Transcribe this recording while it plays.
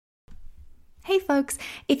Hey folks,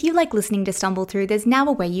 if you like listening to Stumble Through, there's now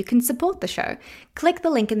a way you can support the show. Click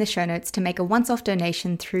the link in the show notes to make a once-off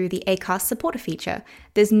donation through the Acast supporter feature.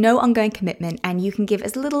 There's no ongoing commitment and you can give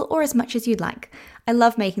as little or as much as you'd like. I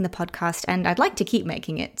love making the podcast and I'd like to keep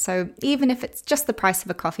making it, so even if it's just the price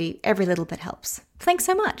of a coffee, every little bit helps. Thanks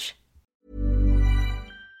so much.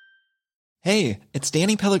 Hey, it's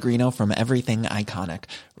Danny Pellegrino from Everything Iconic.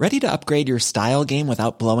 Ready to upgrade your style game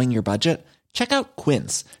without blowing your budget? Check out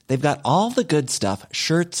Quince. They've got all the good stuff,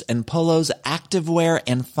 shirts and polos, activewear,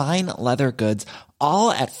 and fine leather goods,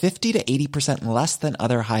 all at 50 to 80% less than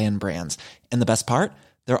other high-end brands. And the best part?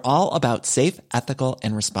 They're all about safe, ethical,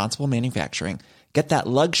 and responsible manufacturing. Get that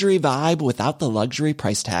luxury vibe without the luxury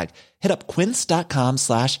price tag. Hit up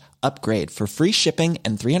quince.com/upgrade for free shipping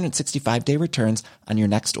and 365-day returns on your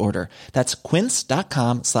next order. That's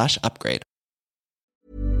quince.com/upgrade.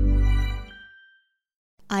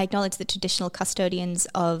 I acknowledge the traditional custodians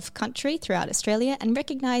of country throughout Australia and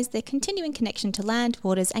recognise their continuing connection to land,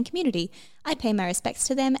 waters and community. I pay my respects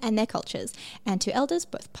to them and their cultures, and to elders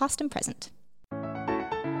both past and present.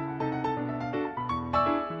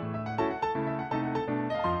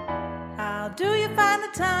 How do you find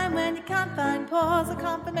the time when you can't find pause or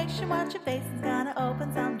confirmation what your face is gonna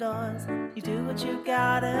open some doors? You do what you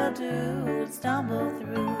gotta do to stumble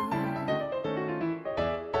through.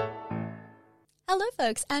 Hello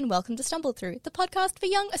folks and welcome to Stumble Through, the podcast for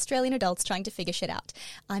young Australian adults trying to figure shit out.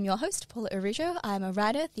 I'm your host, Paula Arujo. I'm a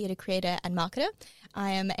writer, theatre creator and marketer.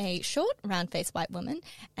 I am a short, round-faced white woman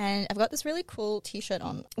and I've got this really cool t-shirt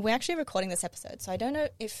on. We're actually recording this episode, so I don't know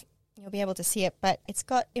if you'll be able to see it, but it's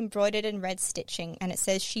got embroidered in red stitching and it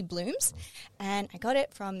says She Blooms. And I got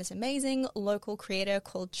it from this amazing local creator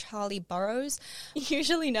called Charlie Burrows,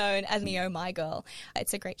 usually known as the Oh My Girl.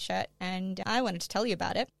 It's a great shirt and I wanted to tell you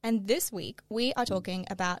about it. And this week we are talking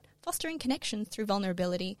about fostering connections through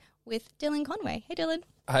vulnerability with Dylan Conway. Hey Dylan.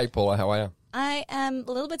 Hey Paula, how are you? I am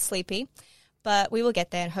a little bit sleepy, but we will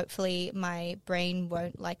get there and hopefully my brain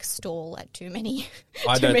won't stall at too many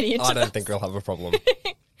intervals. I don't think we'll have a problem.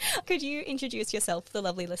 Could you introduce yourself to the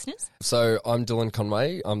lovely listeners? So I'm Dylan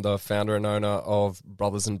Conway. I'm the founder and owner of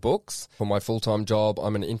Brothers and Books. For my full-time job,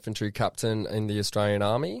 I'm an infantry captain in the Australian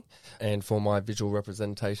Army. And for my visual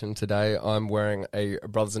representation today, I'm wearing a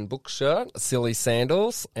Brothers and Books shirt, silly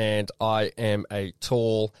sandals, and I am a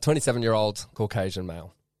tall 27-year-old Caucasian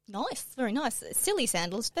male. Nice, very nice. Silly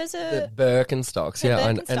sandals. Those are... The Birkenstocks, yeah.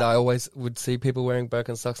 Birkenstock. And I always would see people wearing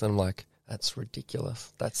Birkenstocks and I'm like, that's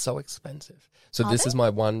ridiculous. That's so expensive. So this is my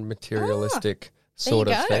one materialistic sort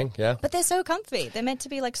of thing, yeah. But they're so comfy. They're meant to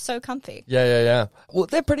be so comfy. Yeah. Well,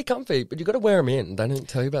 they're pretty comfy, but you got to wear them in. They didn't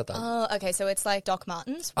tell you about that. Oh, okay. So it's like Doc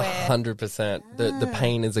Martens, where 100%. The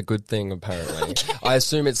pain is a good thing, apparently. Okay. I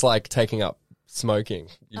assume it's like taking up smoking.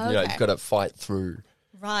 You know, you've got to fight through.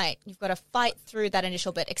 Right. You've got to fight through that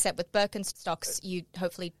initial bit. Except with Birkenstocks, you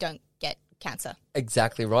hopefully don't get cancer.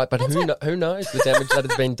 Exactly right, but who knows the damage that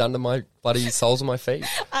has been done to my bloody soles of my feet?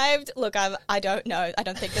 I don't know. I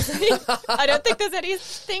don't think there's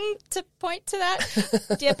anything to point to that.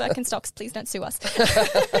 Dear Birkenstocks, please don't sue us.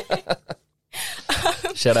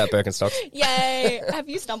 Shout out Birkenstocks. Yay. Have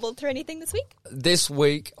you stumbled through anything this week? This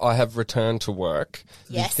week I have returned to work.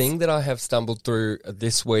 Yes. The thing that I have stumbled through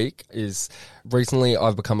this week is recently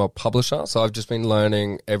I've become a publisher, so I've just been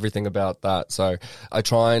learning everything about that. So I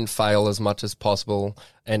try and fail as much as possible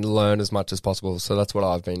and learn as much as possible. So that's what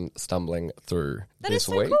I've been stumbling through this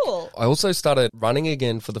week. That is so cool. I also started running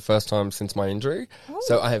again for the first time since my injury. Ooh.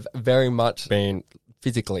 So I have very much been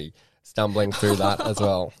physically stumbling through that as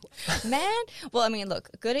well. Man, well, I mean, look,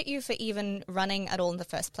 good at you for even running at all in the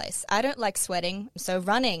first place. I don't like sweating, so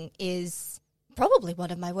running is probably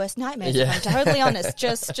one of my worst nightmares, if I'm totally honest.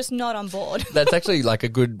 Just not on board. That's actually a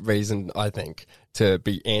good reason, I think, to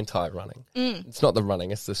be anti-running. It's not the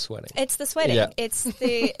running, it's the sweating. It's the sweating. Yeah. It's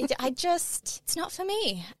not for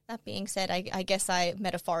me. That being said, I guess I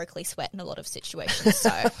metaphorically sweat in a lot of situations,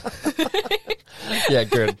 so. Yeah,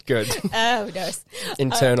 good. Oh, no.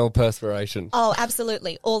 Internal perspiration. Oh,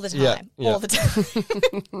 absolutely. All the time. Yeah. All the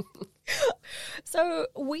time. So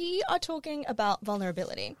we are talking about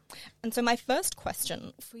vulnerability. And so my first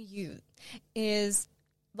question for you is,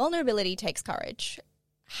 vulnerability takes courage.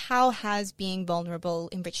 How has being vulnerable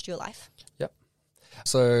enriched your life? Yep.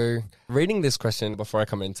 So reading this question before I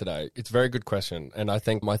come in today, it's a very good question. And I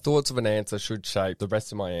think my thoughts of an answer should shape the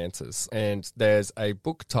rest of my answers. And there's a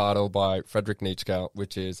book title by Friedrich Nietzsche,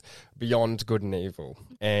 which is Beyond Good and Evil.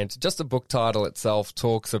 And just the book title itself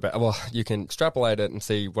talks about, well, you can extrapolate it and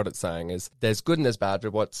see what it's saying is there's good and there's bad,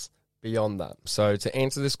 but what's beyond that? So to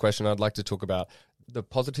answer this question, I'd like to talk about the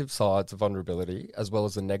positive sides of vulnerability as well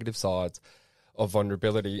as the negative sides of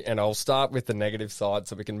vulnerability. And I'll start with the negative side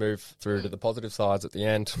so we can move through to the positive sides at the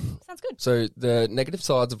end. Sounds good. So the negative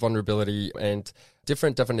sides of vulnerability and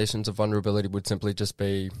different definitions of vulnerability would simply just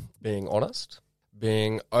be being honest,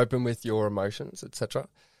 being open with your emotions, etc.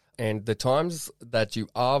 And the times that you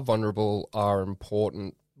are vulnerable are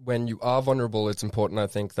important. When you are vulnerable, it's important, I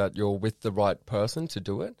think, that you're with the right person to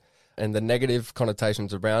do it. And the negative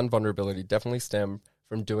connotations around vulnerability definitely stem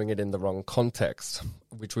from doing it in the wrong context,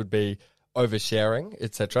 which would be oversharing,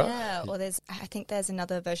 etc. Yeah, or I think there's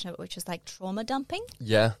another version of it which is like trauma dumping.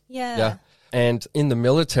 Yeah. Yeah. And in the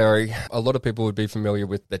military, a lot of people would be familiar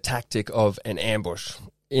with the tactic of an ambush.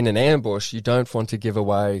 In an ambush, you don't want to give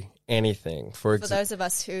away anything. For those of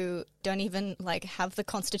us who don't even like have the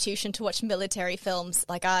constitution to watch military films,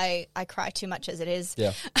 like I cry too much as it is.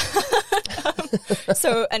 Yeah.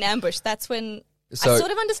 So an ambush, that's when I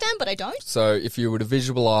sort of understand, but I don't. So if you were to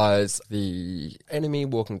visualize the enemy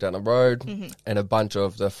walking down a road and a bunch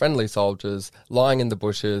of the friendly soldiers lying in the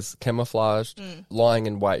bushes, camouflaged, lying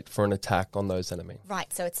in wait for an attack on those enemy.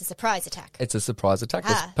 Right, so it's a surprise attack. It's a surprise attack.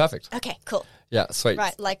 That's perfect. Okay, cool. Yeah, sweet.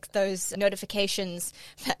 Right, like those notifications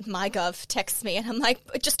that MyGov texts me and I'm like,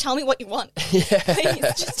 just tell me what you want. Yeah. Please,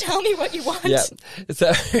 just tell me what you want. Yeah.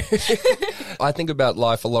 So I think about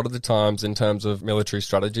life a lot of the times in terms of military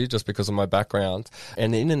strategy just because of my background.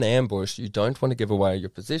 And in an ambush, you don't want to give away your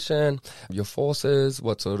position, your forces,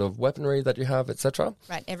 what sort of weaponry that you have, etc.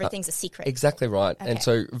 Right, everything's a secret. Exactly right. Okay. And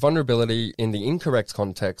so vulnerability in the incorrect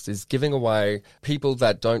context is giving away people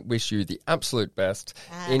that don't wish you the absolute best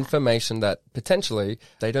information that potentially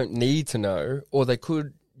they don't need to know or they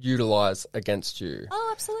could utilize against you. Oh,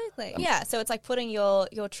 absolutely. Yeah, so it's like putting your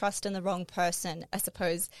trust in the wrong person. I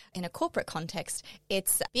suppose in a corporate context,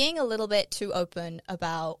 it's being a little bit too open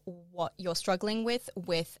about what you're struggling with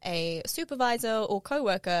a supervisor or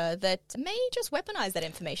coworker that may just weaponize that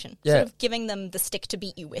information. Yeah. Sort of giving them the stick to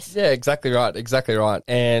beat you with. Yeah, exactly right. Exactly right.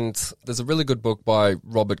 And there's a really good book by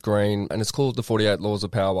Robert Greene and it's called The 48 Laws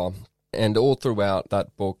of Power. And all throughout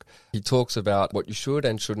that book, he talks about what you should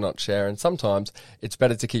and should not share. And sometimes it's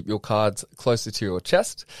better to keep your cards closer to your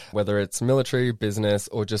chest, whether it's military, business,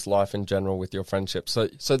 or just life in general with your friendships.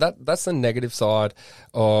 So that's the negative side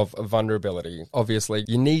of vulnerability. Obviously,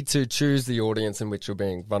 you need to choose the audience in which you're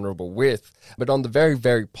being vulnerable with. But on the very,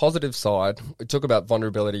 very positive side, we talk about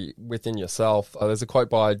vulnerability within yourself. There's a quote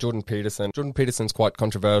by Jordan Peterson. Jordan Peterson's quite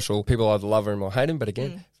controversial. People either love him or hate him. But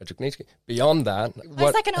again, Friedrich Nietzsche. Beyond that,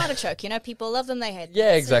 it's like an artichoke. You know, people love them, they hate them.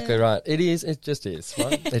 Yeah, exactly right. It is. It just is,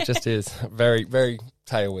 right? It just is. Very, very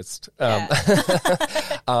Taoist.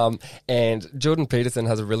 And Jordan Peterson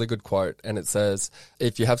has a really good quote, and it says,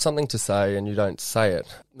 if you have something to say and you don't say it,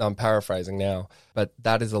 I'm paraphrasing now, but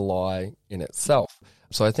that is a lie in itself.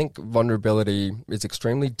 So I think vulnerability is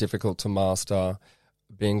extremely difficult to master.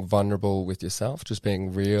 Being vulnerable with yourself, just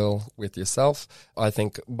being real with yourself. I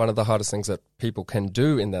think one of the hardest things that people can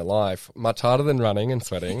do in their life, much harder than running and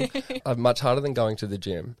sweating, much harder than going to the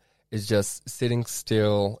gym, is just sitting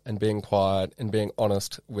still and being quiet and being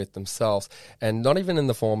honest with themselves. And not even in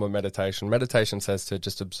the form of meditation. Meditation says to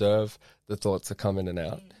just observe the thoughts that come in and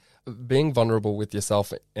out. Being vulnerable with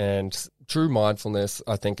yourself and true mindfulness,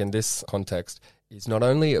 I think in this context, is not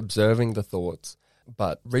only observing the thoughts,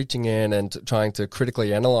 but reaching in and trying to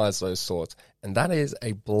critically analyze those thoughts. And that is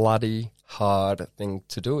a bloody hard thing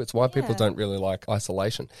to do. It's why people don't really like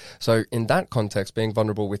isolation. So in that context, being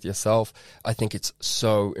vulnerable with yourself, I think it's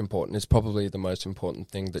so important. It's probably the most important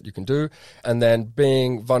thing that you can do. And then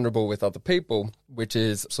being vulnerable with other people, which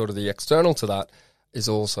is sort of the external to that, is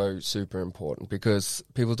also super important because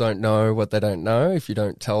people don't know what they don't know if you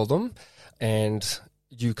don't tell them. And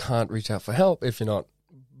you can't reach out for help if you're not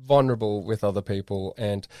vulnerable with other people.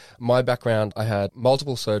 And my background, I had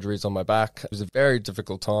multiple surgeries on my back. It was a very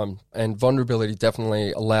difficult time, and vulnerability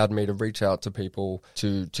definitely allowed me to reach out to people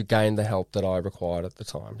to gain the help that I required at the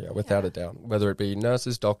time. Yeah, without a doubt, whether it be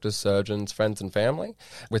nurses, doctors, surgeons, friends and family,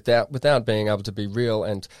 without being able to be real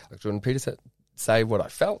and, like Jordan Peterson, say what I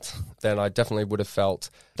felt, then I definitely would have felt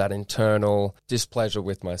that internal displeasure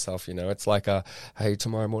with myself. You know, it's like hey,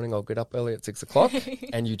 tomorrow morning I'll get up early at 6 o'clock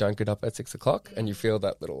and you don't get up at 6 o'clock and you feel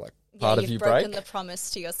that little like part of you break. You've broken the promise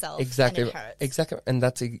to yourself. Exactly. And it hurts. Exactly. And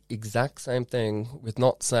that's the exact same thing with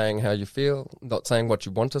not saying how you feel, not saying what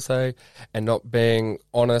you want to say, and not being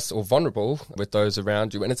honest or vulnerable with those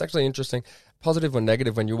around you. And it's actually interesting, positive or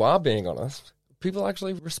negative, when you are being honest, people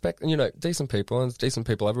actually respect, you know, decent people, and there's decent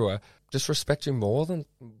people everywhere, just respect you more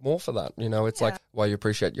for that. You know, it's like why you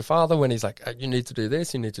appreciate your father when he's like, you need to do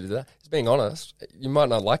this, you need to do that. He's being honest. You might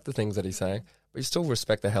not like the things that he's saying, but you still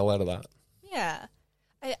respect the hell out of that. Yeah.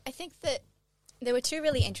 I think that there were two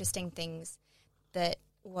really interesting things that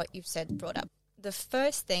what you've said brought up. the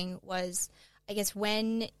first thing was, I guess,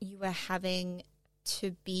 when you were having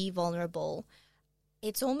to be vulnerable,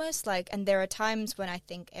 it's almost like, and there are times when I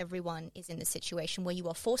think everyone is in the situation where you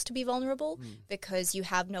are forced to be vulnerable because you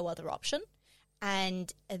have no other option.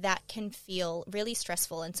 And that can feel really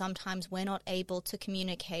stressful. And sometimes we're not able to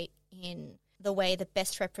communicate in the way that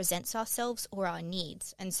best represents ourselves or our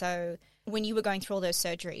needs. And so when you were going through all those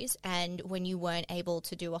surgeries and when you weren't able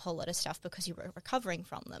to do a whole lot of stuff because you were recovering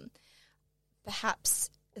from them, perhaps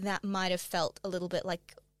that might have felt a little bit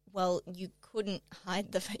like, well, you couldn't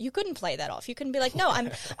you couldn't play that off. You couldn't be like, no,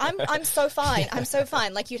 I'm so fine. I'm so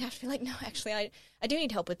fine. Like, you'd have to be like, no, actually, I do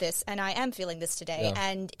need help with this, and I am feeling this today,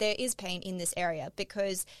 and there is pain in this area.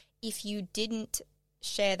 Because if you didn't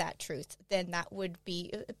share that truth, then that would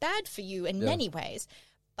be bad for you in many ways.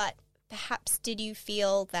 But perhaps did you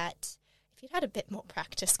feel that if you'd had a bit more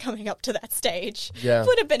practice coming up to that stage, it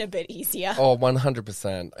would have been a bit easier? Oh,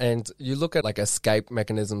 100%. And you look at like escape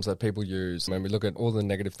mechanisms that people use. When we look at all the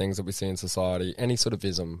negative things that we see in society, any sort of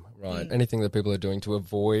ism, right? Anything that people are doing to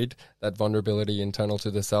avoid that vulnerability internal to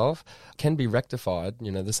the self can be rectified.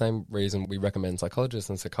 You know, the same reason we recommend psychologists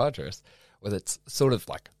and psychiatrists, where it's sort of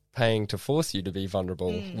like paying to force you to be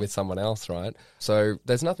vulnerable with someone else, right? So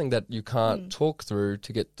there's nothing that you can't talk through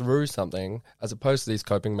to get through something, as opposed to these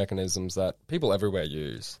coping mechanisms that people everywhere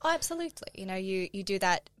use. Oh, absolutely. You know, you do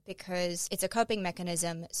that because it's a coping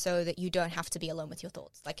mechanism so that you don't have to be alone with your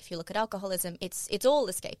thoughts. Like if you look at alcoholism, it's all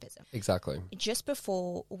escapism. Exactly. Just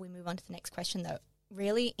before we move on to the next question, though,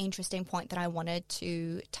 really interesting point that I wanted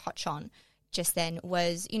to touch on just then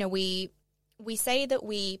was, you know, we say that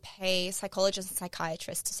we pay psychologists and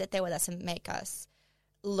psychiatrists to sit there with us and make us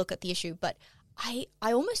look at the issue, but I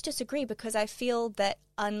almost disagree, because I feel that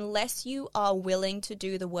unless you are willing to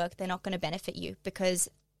do the work, they're not going to benefit you, because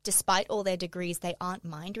despite all their degrees, they aren't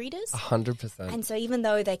mind readers. 100%. And so even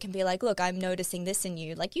though they can be like, look, I'm noticing this in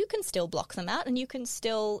you, like you can still block them out and you can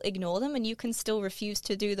still ignore them and you can still refuse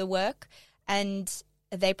to do the work, and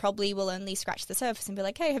they probably will only scratch the surface and be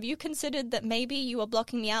like, hey, have you considered that maybe you are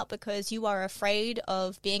blocking me out because you are afraid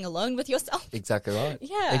of being alone with yourself? Exactly right.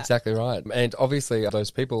 Yeah. Exactly right. And obviously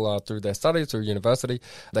those people are, through their studies, through university,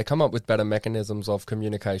 they come up with better mechanisms of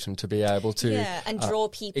communication to be able to... Yeah, and draw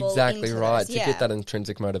people exactly into right, those. to get that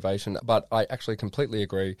intrinsic motivation. But I actually completely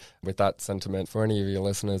agree with that sentiment. For any of your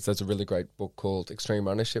listeners, there's a really great book called Extreme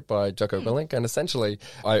Ownership by Jocko Willink. And essentially,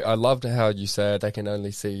 I loved how you said they can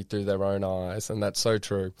only see through their own eyes. And that's so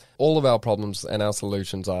true. All of our problems and our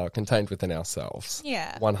solutions are contained within ourselves.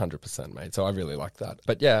 Yeah. 100%, mate. So I really like that.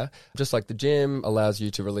 But yeah, just like the gym allows you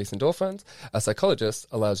to release endorphins, a psychologist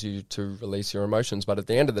allows you to release your emotions. But at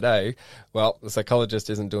the end of the day, well, the psychologist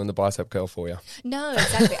isn't doing the bicep curl for you. No,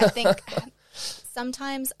 exactly. I think...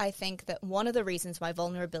 Sometimes I think that one of the reasons why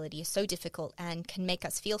vulnerability is so difficult and can make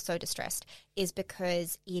us feel so distressed is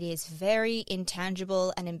because it is very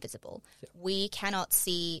intangible and invisible. Yeah. We cannot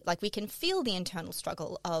see, like we can feel the internal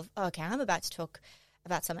struggle of, okay, I'm about to talk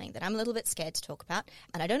about something that I'm a little bit scared to talk about,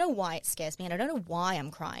 and I don't know why it scares me, and I don't know why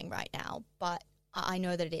I'm crying right now, but I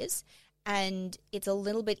know that it is. And it's a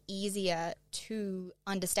little bit easier to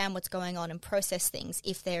understand what's going on and process things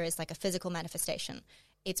if there is like a physical manifestation.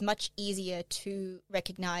 It's much easier to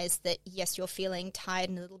recognize that, yes, you're feeling tired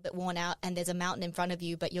and a little bit worn out and there's a mountain in front of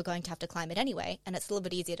you, but you're going to have to climb it anyway. And it's a little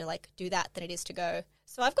bit easier to like do that than it is to go,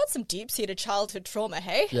 so I've got some deep-seated childhood trauma,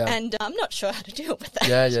 hey? Yeah. And I'm not sure how to deal with that.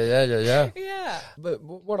 Yeah. Yeah. But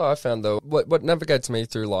what I found, though, what navigates me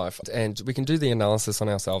through life, and we can do the analysis on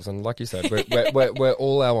ourselves, and like you said, we're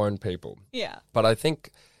all our own people. Yeah. But I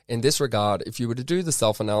think... in this regard, if you were to do the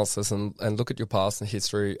self-analysis and look at your past and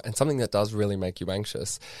history and something that does really make you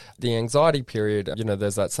anxious, the anxiety period, you know,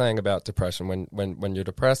 there's that saying about depression. When you're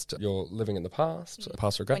depressed, you're living in the past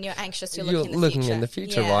regret. When you're anxious, you're looking in the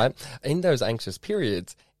future, right? In those anxious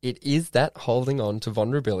periods, it is that holding on to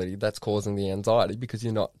vulnerability that's causing the anxiety, because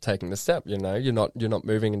you're not taking the step, you know, you're not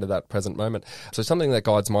moving into that present moment. So something that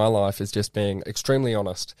guides my life is just being extremely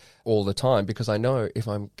honest all the time, because I know if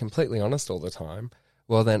I'm completely honest all the time,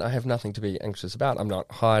 well, then I have nothing to be anxious about. I'm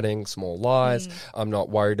not hiding small lies. I'm not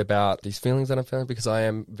worried about these feelings that I'm feeling, because I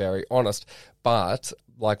am very honest. But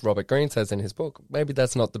like Robert Greene says in his book, maybe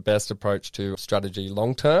that's not the best approach to strategy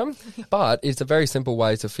long term, but it's a very simple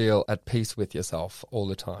way to feel at peace with yourself all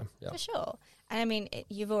the time. Yeah. For sure. And I mean,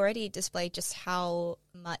 you've already displayed just how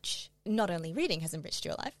much not only reading has enriched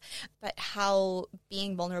your life, but how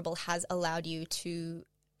being vulnerable has allowed you to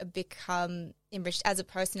become enriched as a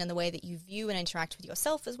person in the way that you view and interact with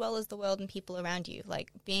yourself as well as the world and people around you. Like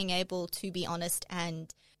being able to be honest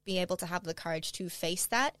and be able to have the courage to face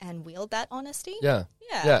that and wield that honesty. Yeah.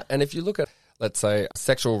 And if you look at let's say,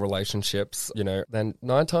 sexual relationships, then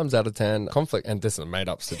 9 times out of 10 conflict, and this is a made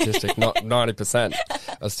up statistic, not 90%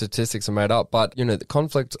 of statistics are made up, but, the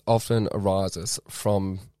conflict often arises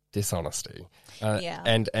from dishonesty.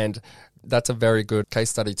 And that's a very good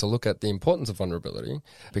case study to look at the importance of vulnerability,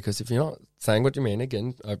 because if you're not saying what you mean,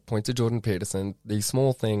 again, I point to Jordan Peterson, these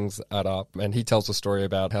small things add up. And he tells a story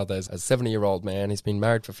about how there's a 70-year-old man, he's been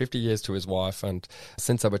married for 50 years to his wife, and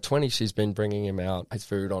since they were 20, she's been bringing him out his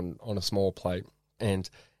food on a small plate. And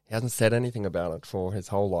he hasn't said anything about it for his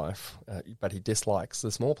whole life, but he dislikes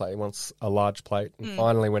the small plate. He wants a large plate. And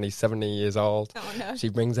finally, when he's 70 years old, she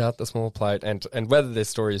brings out the small plate. And whether this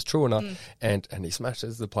story is true or not, and he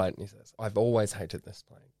smashes the plate and he says, "I've always hated this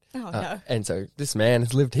plate." Oh, no. And so this man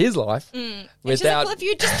has lived his life without. Well, if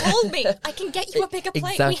you just told me, I can get you a bigger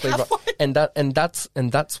plate. Exactly we have right. one.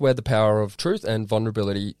 And that's where the power of truth and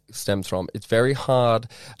vulnerability stems from. It's very hard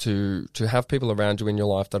to have people around you in your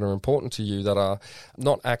life that are important to you, that are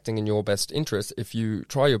not acting in your best interest, if you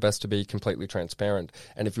try your best to be completely transparent.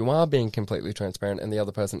 And if you are being completely transparent and the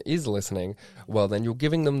other person is listening, well, then you're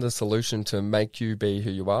giving them the solution to make you be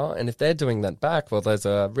who you are. And if they're doing that back, well, there's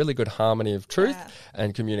a really good harmony of truth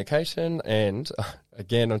and communication. And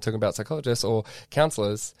again, I'm talking about psychologists or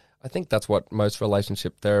counselors. I think that's what most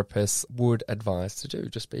relationship therapists would advise to do.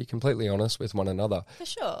 Just be completely honest with one another. For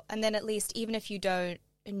sure. And then at least, even if you don't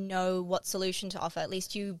know what solution to offer, at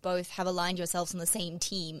least you both have aligned yourselves on the same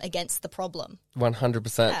team against the problem.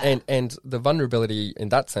 100%. And the vulnerability in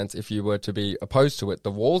that sense, if you were to be opposed to it,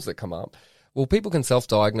 the walls that come up, well, people can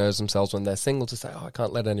self-diagnose themselves when they're single to say, "Oh, I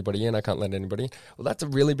can't let anybody in, I can't let anybody in." Well, that's a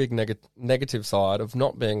really big negative side of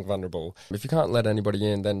not being vulnerable. If you can't let anybody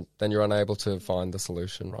in, then you're unable to find the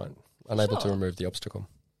solution, right? Unable to remove the obstacle.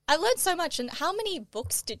 I learned so much. And how many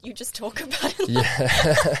books did you just talk about?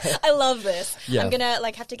 Yeah. I love this. Yeah. I'm going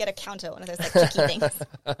to have to get a counter, one of those cheeky things.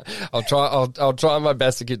 I'll try my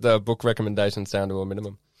best to keep the book recommendations down to a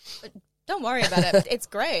minimum. But don't worry about it. It's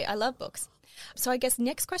great. I love books. So I guess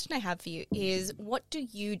next question I have for you is, what do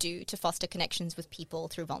you do to foster connections with people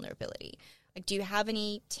through vulnerability? Like, do you have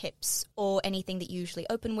any tips or anything that you usually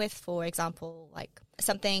open with? For example, like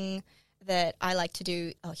something that I like to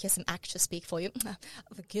do. Oh, here's some actor speak for you.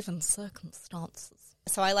 The given circumstances.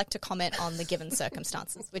 So I like to comment on the given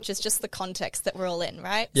circumstances, which is just the context that we're all in,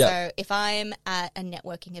 right? Yeah. So if I'm at a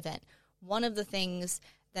networking event, one of the things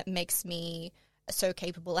that makes me so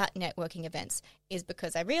capable at networking events is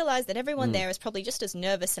because I realize that everyone there is probably just as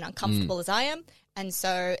nervous and uncomfortable as I am. And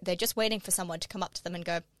so they're just waiting for someone to come up to them and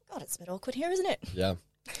go, "God, it's a bit awkward here, isn't it?" Yeah.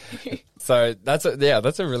 So that's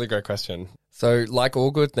a really great question. So like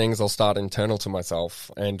all good things, I'll start internal to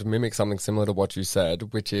myself and mimic something similar to what you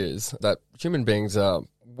said, which is that human beings are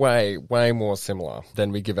way, way more similar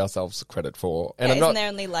than we give ourselves credit for. And isn't there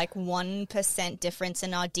only like 1% difference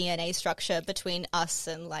in our DNA structure between us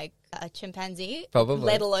and like a chimpanzee? Probably.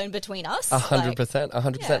 Let alone between us? 100%,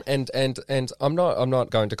 100%. And I'm not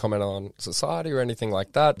going to comment on society or anything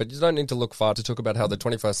like that, but you don't need to look far to talk about how the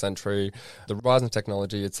 21st century, the rise in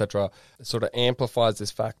technology, etc., sort of amplifies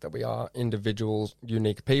this fact that we are individuals,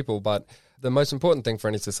 unique people, but the most important thing for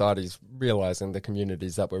any society is realizing the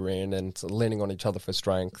communities that we're in and leaning on each other for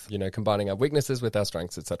strength, combining our weaknesses with our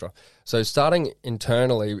strengths, etc. So starting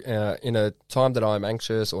internally in a time that I'm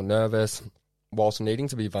anxious or nervous, whilst needing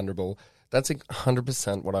to be vulnerable, that's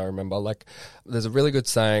 100% what I remember. Like, there's a really good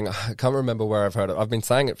saying, I can't remember where I've heard it. I've been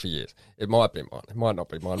saying it for years. It might be mine. It might not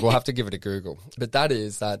be mine. We'll have to give it a Google. But that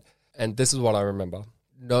is that, and this is what I remember,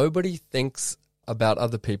 nobody thinks about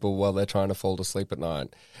other people while they're trying to fall asleep at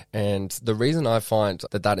night. And the reason I find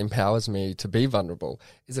that empowers me to be vulnerable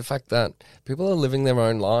is the fact that people are living their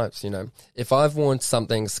own lives. If I've worn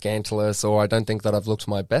something scandalous or I don't think that I've looked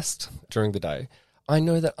my best during the day, I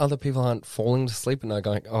know that other people aren't falling to sleep at night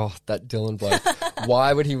going, "Oh, that Dylan bloke,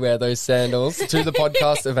 why would he wear those sandals to the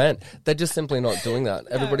podcast event?" They're just simply not doing that.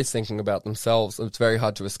 No. Everybody's thinking about themselves. It's very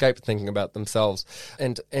hard to escape thinking about themselves.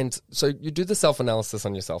 And so you do the self-analysis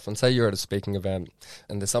on yourself, and say you're at a speaking event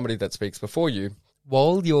and there's somebody that speaks before you.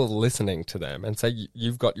 While you're listening to them, and say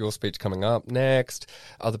you've got your speech coming up next,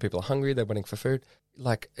 other people are hungry, they're waiting for food.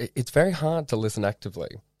 Like, it's very hard to listen actively.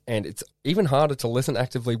 And it's even harder to listen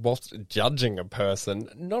actively whilst judging a person.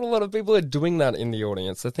 Not a lot of people are doing that in the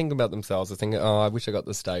audience. They're thinking about themselves. They're thinking, "Oh, I wish I got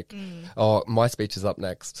the steak." "Oh, my speech is up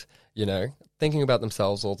next." Thinking about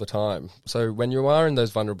themselves all the time. So when you are in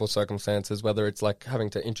those vulnerable circumstances, whether it's like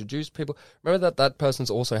having to introduce people, remember that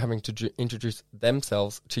person's also having to introduce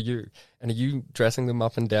themselves to you. And are you dressing them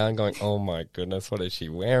up and down going, "Oh my goodness, what is she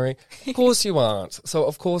wearing?" Of course you aren't. So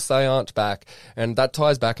of course they aren't back. And that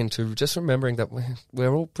ties back into just remembering that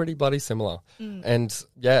we're all pretty bloody similar. And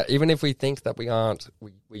yeah, even if we think that we aren't,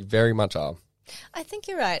 we very much are. I think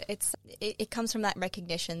you're right. It comes from that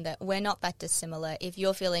recognition that we're not that dissimilar. If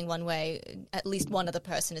you're feeling one way, at least one other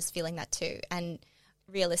person is feeling that too. And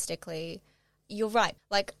realistically, you're right.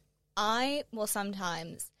 Like, I will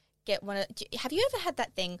sometimes get have you ever had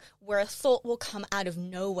that thing where a thought will come out of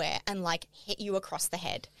nowhere and like hit you across the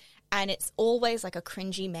head? And it's always like a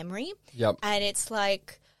cringy memory. Yep. And it's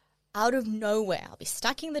like, out of nowhere, I'll be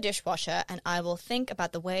stacking the dishwasher and I will think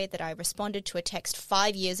about the way that I responded to a text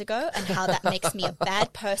 5 years ago and how that makes me a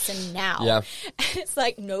bad person now. Yeah. And it's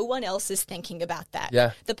like no one else is thinking about that.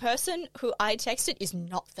 Yeah. The person who I texted is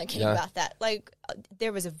not thinking about that. Like,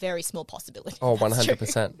 there is a very small possibility. Oh, that's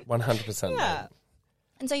 100%. true. 100%. Yeah.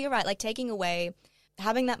 And so you're right, like taking away,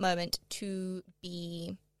 having that moment to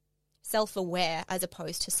be self-aware as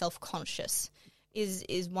opposed to self-conscious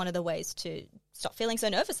is one of the ways to stop feeling so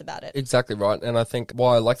nervous about it. Exactly right. And I think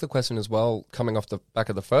why I like the question as well, coming off the back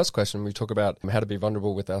of the first question, we talk about how to be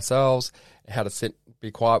vulnerable with ourselves, how to sit,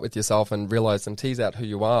 be quiet with yourself and realize and tease out who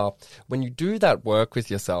you are. When you do that work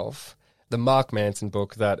with yourself, the Mark Manson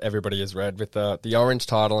book that everybody has read with the orange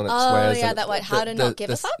title and it swears. Oh, yeah, and that one, How to Not Give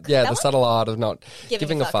a Fuck? Yeah, That the one? subtle art of not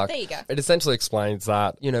giving a fuck. There you go. It essentially explains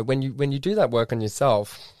that, you know, when you do that work on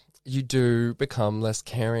yourself, you do become less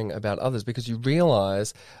caring about others because you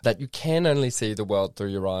realize that you can only see the world through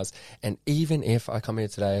your eyes. And even if I come here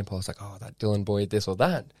today and Paul's like, oh, that Dylan boy, this or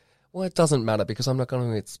that, well, it doesn't matter because I'm not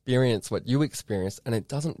going to experience what you experienced and it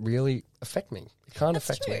doesn't really affect me. It can't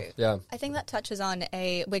affect me. Yeah. I think that touches on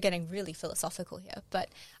we're getting really philosophical here, but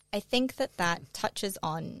I think that touches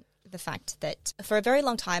on the fact that for a very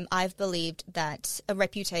long time I've believed that a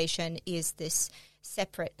reputation is this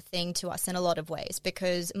separate thing to us in a lot of ways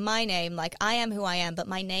because my name, like I am who I am, but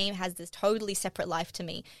my name has this totally separate life to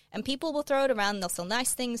me. And people will throw it around, they'll say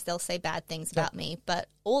nice things, they'll say bad things about me, but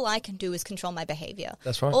all I can do is control my behavior.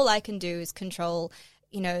 That's right. All I can do is control,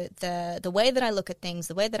 you know, the way that I look at things,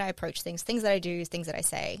 the way that I approach things that I do, things that I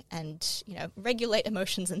say, and, you know, regulate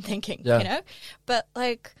emotions and thinking, you know? But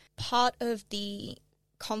like part of the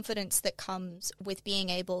confidence that comes with being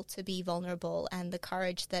able to be vulnerable and the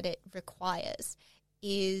courage that it requires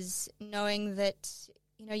is knowing that,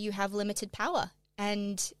 you know, you have limited power.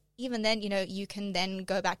 And even then, you know, you can then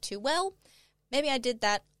go back to, well, maybe I did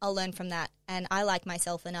that, I'll learn from that. And I like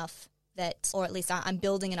myself enough that, or at least I'm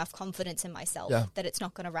building enough confidence in myself that it's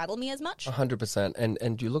not going to rattle me as much. 100%.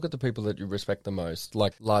 And you look at the people that you respect the most,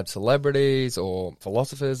 like large celebrities or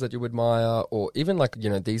philosophers that you admire, or even like, you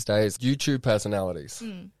know, these days, YouTube personalities.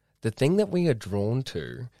 The thing that we are drawn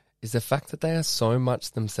to is the fact that they are so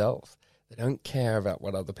much themselves. They don't care about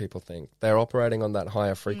what other people think. They're operating on that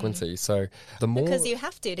higher frequency. So the more... Because you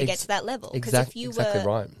have to get to that level. Because if you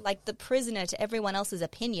were like the prisoner to everyone else's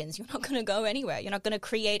opinions, you're not going to go anywhere. You're not going to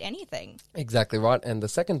create anything. Exactly right. And the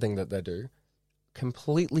second thing that they do,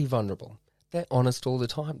 completely vulnerable. They're honest all the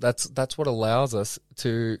time. That's what allows us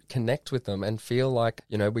to connect with them and feel like,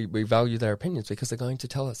 you know, we value their opinions because they're going to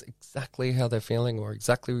tell us exactly how they're feeling or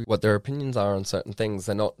exactly what their opinions are on certain things.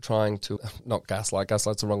 They're not trying to, not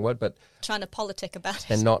gaslight's the wrong word, but... trying to politic about it.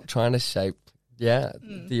 They're not trying to shape,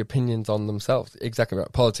 the opinions on themselves. Exactly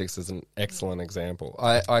right. Politics is an excellent example.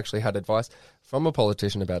 I actually had advice from a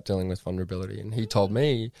politician about dealing with vulnerability, and he told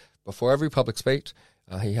me before every public speech,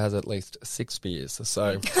 he has at least 6 beers.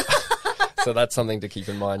 So... So that's something to keep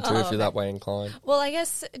in mind too if you're that way inclined. Well, I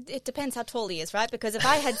guess it depends how tall he is, right? Because if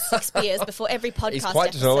I had 6 beers before every podcast He's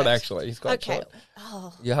quite short, actually. He's quite short.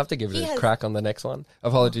 Oh. You have to give it a crack on the next one.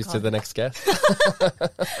 Apologies to the next guest.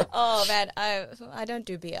 Oh, man, I don't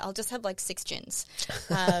do beer. I'll just have like 6 gins.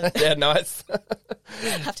 Yeah, nice. I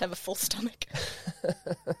have to have a full stomach.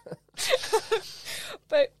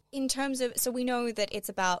 But in terms of, so we know that it's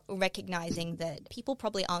about recognizing that people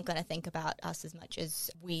probably aren't going to think about us as much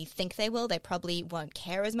as we think they will. They probably won't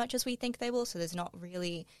care as much as we think they will. So there's not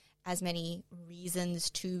really as many reasons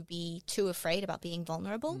to be too afraid about being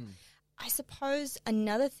vulnerable. I suppose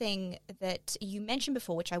another thing that you mentioned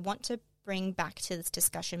before, which I want to bring back to this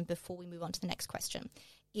discussion before we move on to the next question,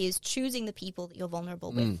 is choosing the people that you're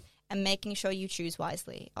vulnerable with. And making sure you choose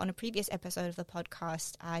wisely. On a previous episode of the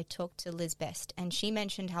podcast, I talked to Liz Best, and she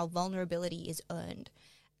mentioned how vulnerability is earned.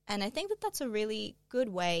 And I think that that's a really good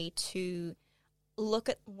way to look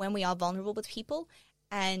at when we are vulnerable with people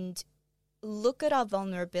and look at our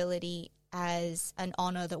vulnerability as an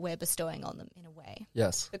honor that we're bestowing on them in a way.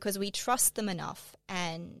 Yes. Because we trust them enough,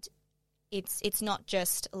 and it's not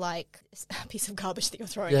just like a piece of garbage that you're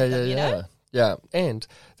throwing at them, you know? Yeah, and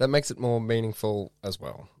that makes it more meaningful as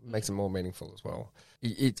well.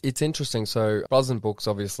 It's interesting. So, Brothers and Books,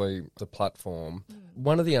 obviously, the platform,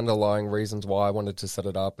 one of the underlying reasons why I wanted to set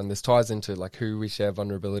it up, and this ties into like who we share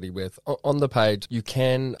vulnerability with, on the page, you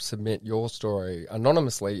can submit your story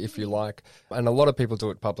anonymously if you like. And a lot of people do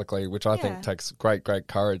it publicly, which I think takes great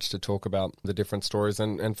courage to talk about the different stories.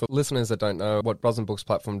 And for listeners that don't know what Brothers and Books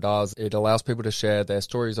platform does, it allows people to share their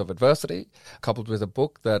stories of adversity, coupled with a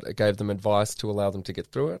book that gave them advice to allow them to get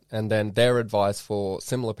through it, and then their advice for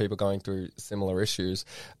similar people going through similar issues.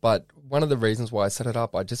 But one of the reasons why I set it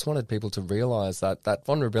up, I just wanted people to realize that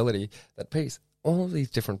vulnerability, that piece, all of these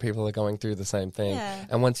different people are going through the same thing. Yeah.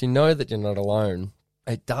 And once you know that you're not alone,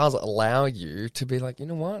 it does allow you to be like, you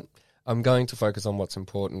know what? I'm going to focus on what's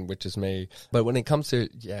important, which is me. But when it comes to,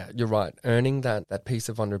 you're right, earning that piece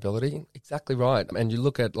of vulnerability, exactly right. And you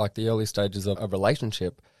look at like the early stages of a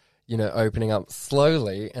relationship, you know, opening up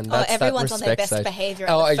slowly, and that's everyone's that on their best stage. behavior.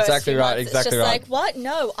 Oh, in the first exactly few right, months. exactly it's just right. like, what?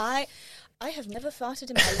 No, I have never farted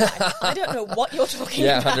in my life. I don't know what you're talking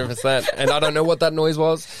Yeah, about. 100%. And I don't know what that noise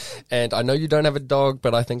was. And I know you don't have a dog,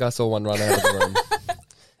 but I think I saw one run out of the room.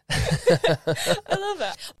 I love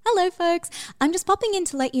it. Hello, folks. I'm just popping in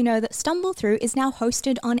to let you know that Stumble Through is now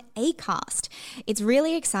hosted on Acast. It's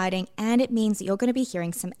really exciting, and it means that you're going to be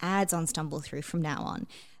hearing some ads on Stumble Through from now on.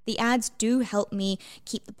 The ads do help me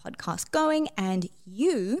keep the podcast going, and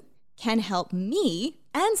you can help me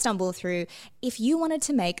and Stumble Through if you wanted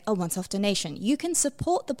to make a once-off donation. You can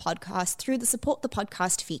support the podcast through the Support the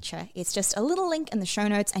Podcast feature. It's just a little link in the show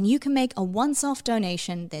notes, and you can make a once-off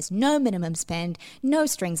donation. There's no minimum spend, no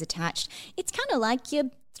strings attached. It's kind of like you're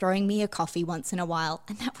throwing me a coffee once in a while,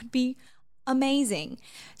 and that would be amazing.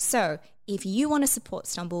 So if you want to support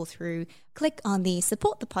Stumble Through, click on the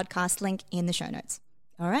Support the Podcast link in the show notes.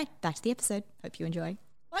 All right, back to the episode. Hope you enjoy.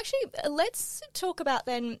 Well, actually, let's talk about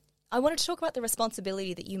then. I wanted to talk about the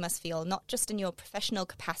responsibility that you must feel, not just in your professional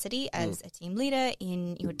capacity as a team leader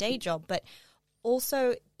in your day job, but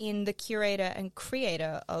also in the curator and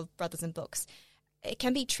creator of Brothers and Books. It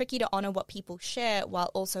can be tricky to honour what people share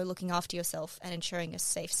while also looking after yourself and ensuring a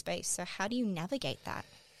safe space. So how do you navigate that?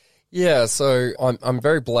 Yeah, so I'm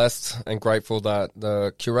very blessed and grateful that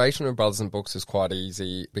the curation of Brothers and Books is quite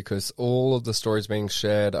easy, because all of the stories being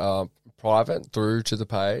shared are private through to the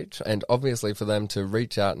page, and obviously for them to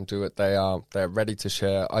reach out and do it, they're ready to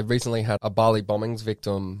share. I recently had a Bali bombings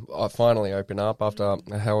victim finally open up after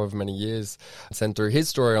however many years, send through his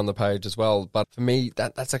story on the page as well. But for me,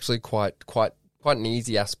 that's actually quite an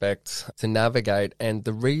easy aspect to navigate, and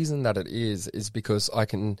the reason that it is because I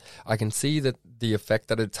can see that the effect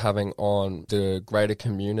that it's having on the greater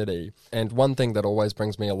community. And one thing that always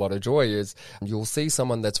brings me a lot of joy is you'll see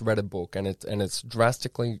someone that's read a book and it's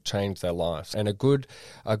drastically changed their life. And a good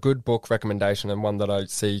book recommendation, and one that I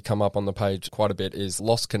see come up on the page quite a bit, is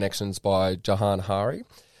Lost Connections by Jahan Hari.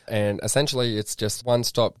 And essentially, it's just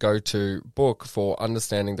one-stop go-to book for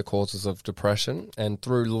understanding the causes of depression. And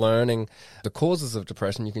through learning the causes of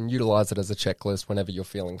depression, you can utilize it as a checklist whenever you're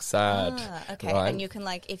feeling sad. Okay. Right? And you can,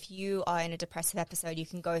 like, if you are in a depressive episode, you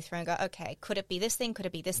can go through and go, okay, could it be this thing? Could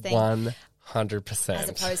it be this thing? 100%. As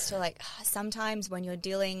opposed to, like, sometimes when you're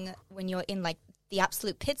in, like, the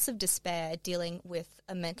absolute pits of despair dealing with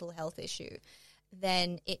a mental health issue,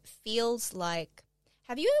 then it feels like,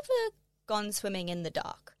 have you ever gone swimming in the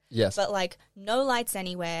dark? Yes. But like no lights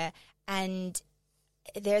anywhere, and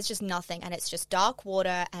there's just nothing, and it's just dark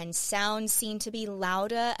water, and sounds seem to be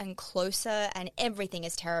louder and closer, and everything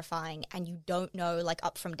is terrifying, and you don't know like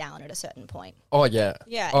up from down at a certain point. Oh, yeah.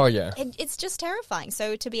 Yeah. Oh, yeah. It's just terrifying.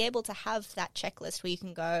 So to be able to have that checklist where you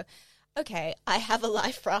can go, okay, I have a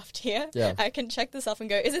life raft here. Yeah. I can check this off and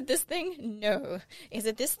go, is it this thing? No. Is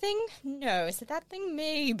it this thing? No. Is it that thing?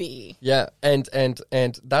 Maybe. Yeah, and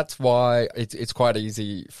that's why it's quite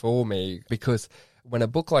easy for me, because when a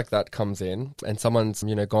book like that comes in and someone's,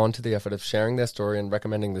 gone to the effort of sharing their story and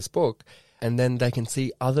recommending this book, and then they can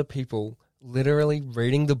see other people literally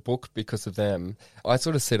reading the book because of them, I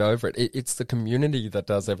sort of sit over it. It's the community that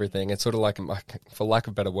does everything. It's sort of like, for lack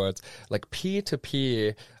of better words, like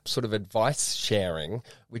peer-to-peer sort of advice sharing,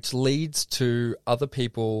 which leads to other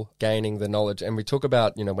people gaining the knowledge. And we talk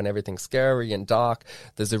about, when everything's scary and dark,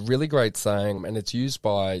 there's a really great saying, and it's used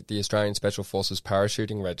by the Australian Special Forces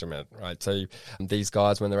Parachuting Regiment, right? So these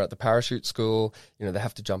guys, when they're at the parachute school, they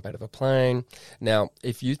have to jump out of a plane. Now,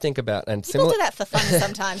 if you think about... and people do that for fun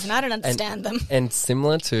sometimes, and I don't understand them. And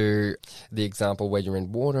similar to the example where you're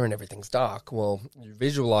in water and everything's dark, well, you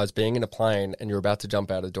visualize being in a plane and you're about to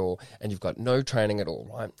jump out a door and you've got no training at all,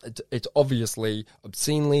 right? It's obviously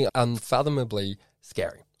obscenely, unfathomably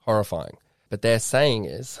scary, horrifying. But their saying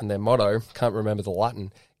is, and their motto, can't remember the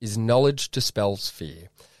Latin, is knowledge dispels fear.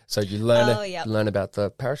 So you learn yep. learn about the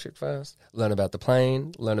parachute first, learn about the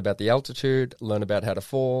plane, learn about the altitude, learn about how to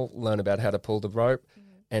fall, learn about how to pull the rope,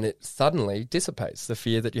 and it suddenly dissipates. The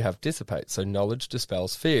fear that you have dissipates. So knowledge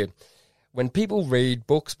dispels fear. When people read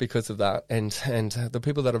books because of that, and the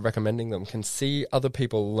people that are recommending them can see other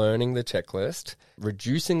people learning the checklist,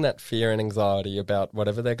 reducing that fear and anxiety about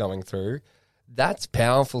whatever they're going through, that's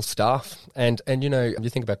powerful stuff. And you know, you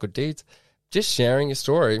think about good deeds, just sharing your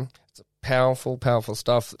story, it's powerful, powerful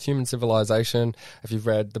stuff. Human civilization. If you've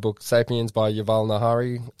read the book *Sapiens* by Yuval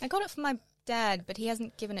Noah, I got it from my dad, but he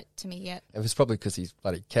hasn't given it to me yet. it was probably because he's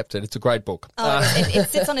bloody kept it. It's a great book. Oh, it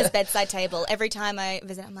sits on his bedside table. Every time I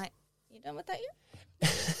visit, I'm like, you done with that yet?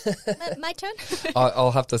 My turn? I'll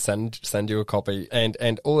have to send you a copy.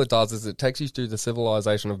 And all it does is it takes you through the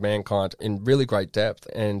civilization of mankind in really great depth.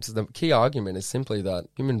 And the key argument is simply that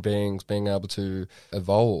human beings being able to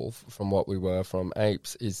evolve from what we were from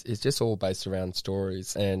apes is just all based around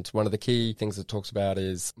stories. And one of the key things it talks about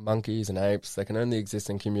is monkeys and apes, they can only exist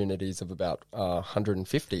in communities of about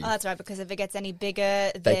 150. Oh, that's right, because if it gets any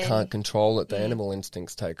bigger, They can't control it. The animal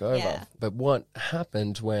instincts take over. Yeah. But what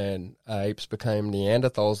happened when apes became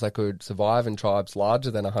Neanderthals that could survive in tribes larger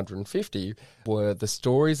than 150 were the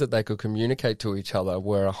stories that they could communicate to each other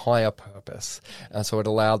were a higher purpose. And so it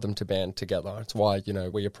allowed them to band together. It's why, you know,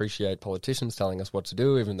 we appreciate politicians telling us what to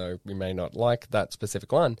do, even though we may not like that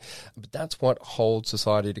specific one. But that's what holds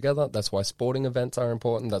society together. That's why sporting events are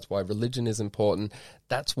important. That's why religion is important.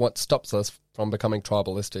 That's what stops us from becoming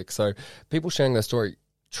tribalistic. So people sharing their story,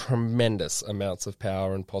 tremendous amounts of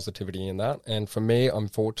power and positivity in that. And for me, I'm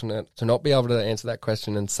fortunate to not be able to answer that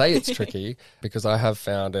question and say it's tricky because I have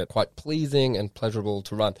found it quite pleasing and pleasurable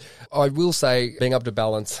to run. I will say being able to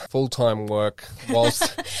balance full-time work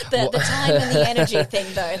whilst... the time and the energy thing,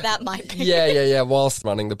 though, that might be... Yeah. Whilst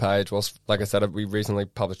running the page, whilst, like I said, we recently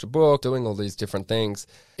published a book, doing all these different things,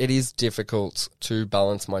 it is difficult to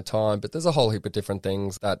balance my time, but there's a whole heap of different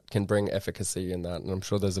things that can bring efficacy in that. And I'm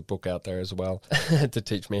sure there's a book out there as well to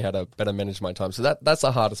teach me how to better manage my time. So that's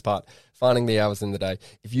the hardest part, finding the hours in the day.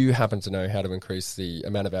 If you happen to know how to increase the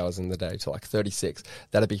amount of hours in the day to like 36,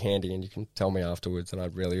 that'd be handy, and you can tell me afterwards, and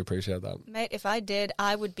I'd really appreciate that. Mate, if I did,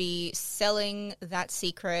 I would be selling that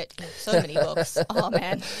secret in so many books. Oh,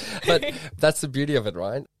 man. But that's the beauty of it,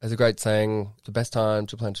 right? There's a great saying, the best time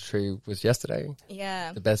to plant a tree was yesterday.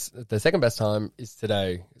 Yeah. The second best time is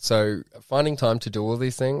today. So finding time to do all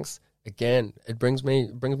these things, again, it brings me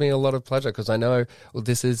a lot of pleasure because I know, well,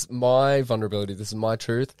 this is my vulnerability, this is my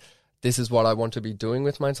truth, this is what I want to be doing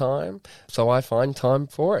with my time, so I find time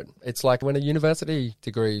for it. It's like when a university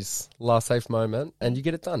degree's last safe moment and you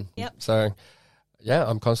get it done. Yep. So, yeah,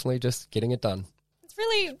 I'm constantly just getting it done. It's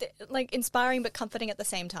really like inspiring but comforting at the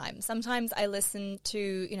same time. Sometimes I listen to,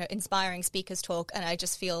 you know, inspiring speakers talk and I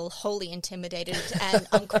just feel wholly intimidated and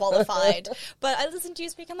unqualified. But I listen to you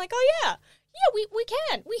speak, I'm like, oh yeah, we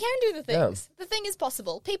can do the things. Yeah. The thing is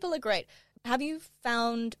possible. People are great. Have you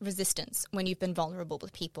found resistance when you've been vulnerable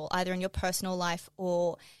with people, either in your personal life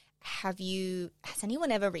or has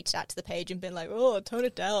anyone ever reached out to the page and been like, oh, tone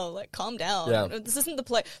it down, like calm down. Yeah. This isn't the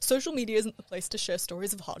place. Social media isn't the place to share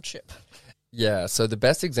stories of hardship. Yeah, so the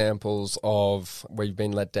best examples of where you've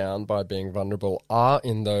been let down by being vulnerable are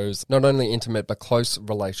in those not only intimate but close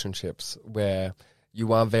relationships where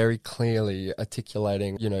you are very clearly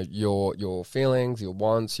articulating, you know, your feelings, your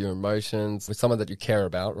wants, your emotions with someone that you care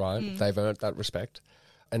about, right? They've earned that respect.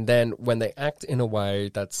 And then when they act in a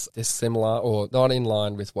way that's dissimilar or not in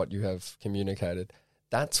line with what you have communicated,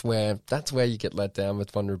 that's where you get let down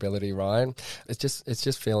with vulnerability, right? It's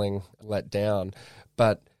just feeling let down.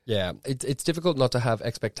 But yeah, it's difficult not to have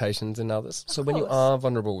expectations in others. So when you are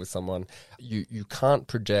vulnerable with someone, you can't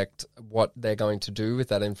project what they're going to do with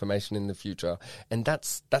that information in the future. And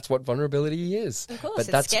that's what vulnerability is. Of course, but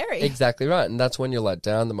it's that's scary. Exactly right. And that's when you're let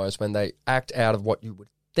down the most, when they act out of what you would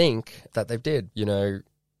think that they did. You know,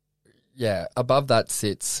 yeah, above that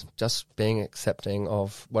sits just being accepting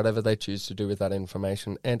of whatever they choose to do with that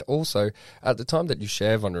information. And also, at the time that you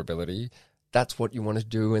share vulnerability, that's what you want to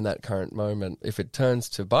do in that current moment. If it turns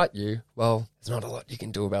to bite you, well, there's not a lot you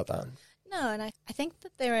can do about that. No, and I think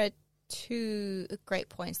that there are two great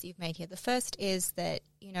points that you've made here. The first is that,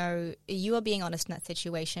 you know, you are being honest in that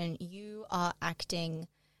situation. You are acting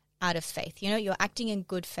out of faith. You know, you're acting in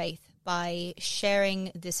good faith by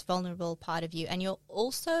sharing this vulnerable part of you. And you're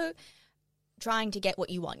also trying to get what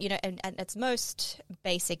you want. You know, and at its most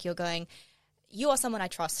basic, you're going, you are someone I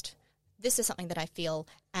trust. This is something that I feel,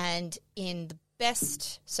 and in the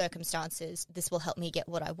best circumstances, this will help me get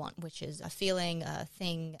what I want, which is a feeling, a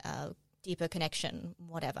thing, a deeper connection,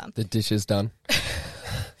 whatever. The dish is done.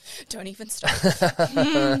 Don't even start.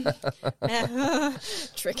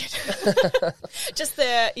 Triggered. Just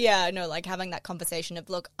like having that conversation of,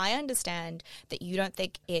 look, I understand that you don't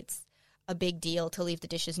think it's a big deal to leave the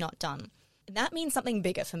dishes not done. That means something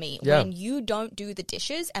bigger for me. Yeah. When you don't do the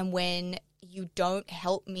dishes and when you don't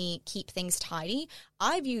help me keep things tidy,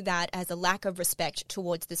 I view that as a lack of respect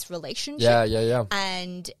towards this relationship. Yeah.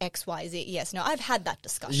 And XYZ. Yes, no, I've had that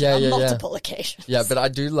discussion on multiple occasions. Yeah, but I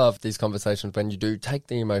do love these conversations when you do take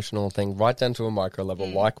the emotional thing right down to a micro level,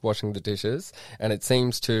 like washing the dishes. And it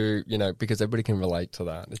seems to, because everybody can relate to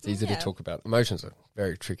that. It's easy to talk about. Emotions are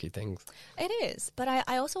very tricky things. It is. But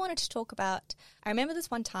I also wanted to talk about, I remember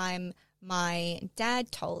this one time my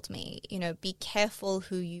dad told me, be careful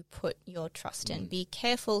who you put your trust in. Be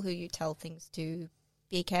careful who you tell things to.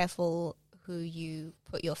 Be careful who you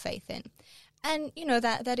put your faith in. And,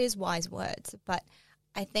 that is wise words. But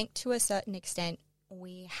I think to a certain extent,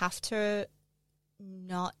 we have to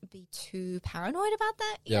not be too paranoid about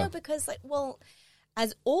that, you know, because,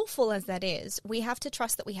 as awful as that is, we have to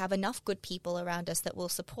trust that we have enough good people around us that will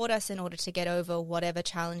support us in order to get over whatever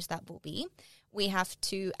challenge that will be. We have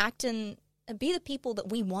to act and be the people that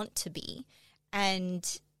we want to be. And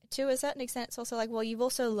to a certain extent, it's also you've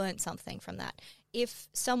also learned something from that. If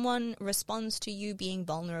someone responds to you being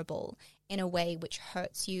vulnerable in a way which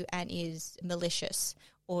hurts you and is malicious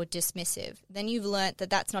or dismissive, then you've learnt that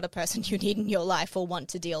that's not a person you need in your life or want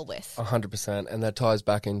to deal with. 100%. And that ties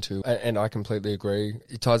back into, and I completely agree,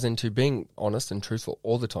 it ties into being honest and truthful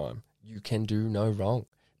all the time. You can do no wrong.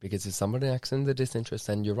 Because if somebody acts in the disinterest,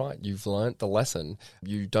 then you're right. You've learnt the lesson.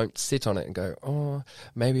 You don't sit on it and go, oh,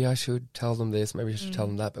 maybe I should tell them this, maybe I should tell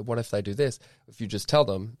them that. But what if they do this? If you just tell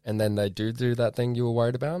them and then they do that thing you were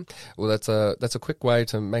worried about, well, that's a quick way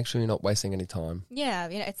to make sure you're not wasting any time. Yeah,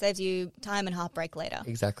 it saves you time and heartbreak later.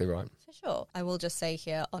 Exactly right. For sure. I will just say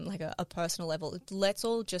here on a personal level, let's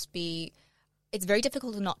all just be, it's very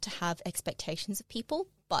difficult not to have expectations of people,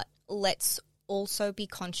 but let's also be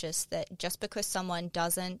conscious that just because someone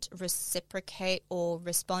doesn't reciprocate or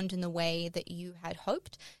respond in the way that you had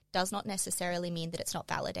hoped does not necessarily mean that it's not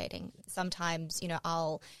validating. Sometimes,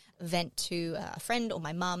 I'll vent to a friend or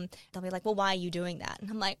my mum. They'll be like, well, why are you doing that? And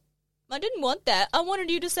I'm like, I didn't want that. I wanted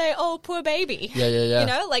you to say, oh, poor baby.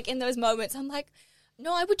 Yeah. In those moments, I'm like,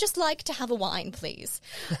 no, I would just like to have a wine, please.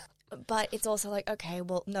 But it's also okay,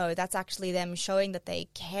 well, no, that's actually them showing that they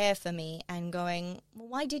care for me and going, well,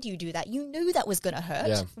 why did you do that? You knew that was going to hurt.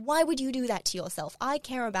 Yeah. Why would you do that to yourself? I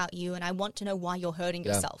care about you and I want to know why you're hurting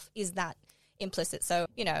yourself. Is that implicit? So,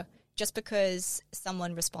 just because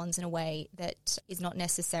someone responds in a way that is not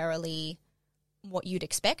necessarily what you'd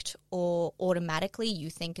expect or automatically you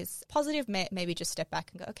think is positive, maybe just step back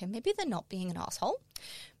and go, okay, maybe they're not being an asshole.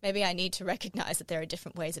 Maybe I need to recognize that there are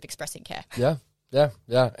different ways of expressing care. Yeah.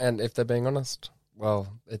 And if they're being honest,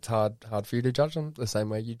 well, it's hard for you to judge them the same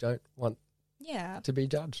way you don't want to be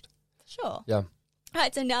judged. Sure. Yeah. All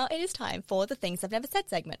right, so now it is time for the Things I've Never Said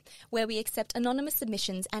segment, where we accept anonymous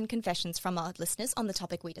submissions and confessions from our listeners on the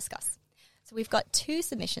topic we discuss. So we've got 2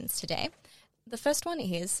 submissions today. The first one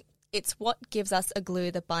is, it's what gives us a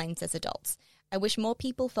glue that binds as adults. I wish more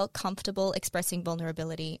people felt comfortable expressing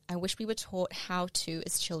vulnerability. I wish we were taught how to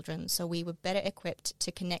as children so we were better equipped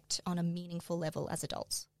to connect on a meaningful level as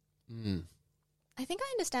adults. I think I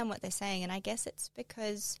understand what they're saying, and I guess it's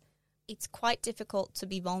because it's quite difficult to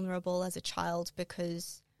be vulnerable as a child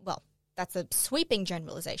because, well, that's a sweeping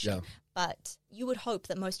generalization, but you would hope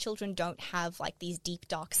that most children don't have these deep,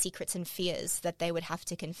 dark secrets and fears that they would have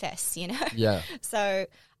to confess, Yeah. So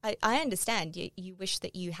I understand you wish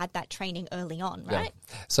that you had that training early on, right?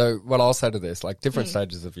 Yeah. So what I'll say to this, different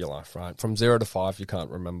stages of your life, right? From 0 to 5, you can't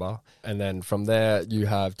remember. And then from there, you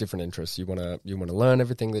have different interests. You want to learn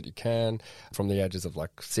everything that you can from the ages of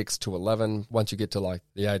 6 to 11. Once you get to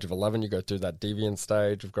the age of 11, you go through that deviant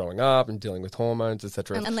stage of growing up and dealing with hormones,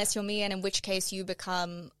 etc. Unless you're me, and in which case you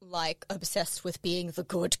become obsessed with being the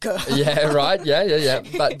good girl. Yeah, right. Yeah.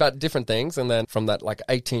 But different things. And then from that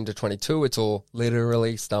 18 to 22, it's all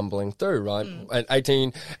literally stumbling through, right? And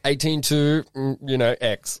 18 to,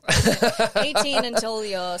 X. 18 until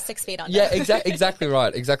you're 6 feet under. Yeah, exactly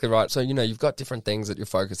right. So, you've got different things that you're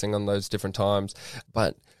focusing on those different times,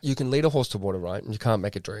 but you can lead a horse to water, right? And you can't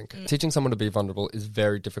make it drink. Teaching someone to be vulnerable is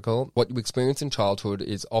very difficult. What you experience in childhood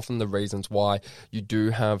is often the reasons why you do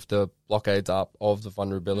have the blockades up of the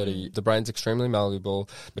vulnerability. The brain's extremely malleable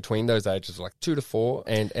between those ages, 2 to 4.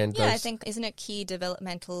 And I think, isn't it key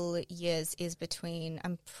developmental years is between,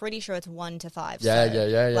 I'm pretty sure it's 1 to 5.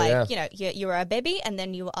 Yeah. You're a baby and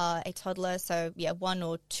then you are a toddler. So 1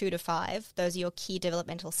 or 2 to 5, those are your key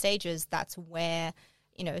developmental stages. That's where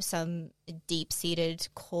some deep-seated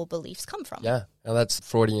core beliefs come from. Yeah, and that's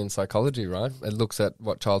Freudian psychology, right? It looks at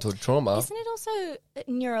what childhood trauma. Isn't it also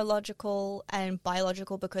neurological and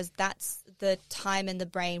biological, because that's the time in the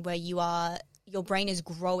brain where your brain is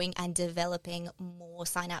growing and developing more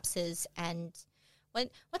synapses and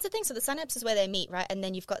what's the thing? So the synapses is where they meet, right? And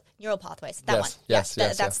then you've got neural pathways. That one. Yes.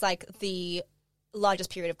 That's like the largest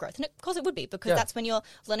period of growth. And of course it would be, because that's when you're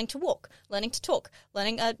learning to walk, learning to talk,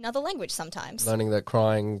 learning another language sometimes. Learning that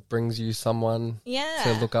crying brings you someone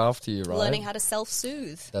to look after you, right? Learning how to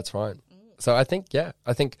self-soothe. That's right. So I think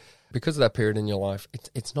because of that period in your life,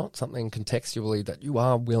 it's not something contextually that you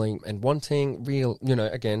are willing and wanting real,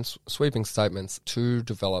 again, sweeping statements to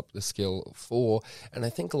develop the skill for. And I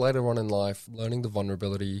think later on in life, learning the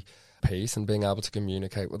vulnerability piece and being able to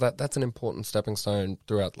communicate, well, that's an important stepping stone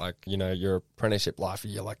throughout, your apprenticeship life,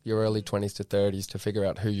 your early 20s to 30s, to figure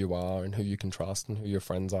out who you are and who you can trust and who your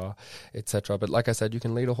friends are, etc. But like I said, you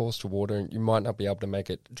can lead a horse to water and you might not be able to make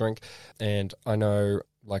it drink. And I know,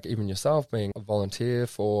 like even yourself being a volunteer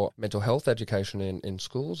for mental health education in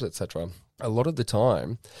schools, etc., a lot of the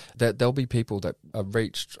time that there'll be people that are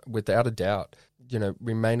reached without a doubt.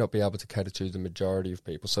 We may not be able to cater to the majority of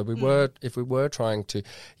people. So if we were trying to,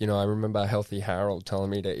 I remember Healthy Harold telling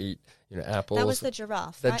me to eat, apples. That was the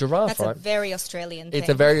giraffe. The right? giraffe, That's right? a very Australian thing. It's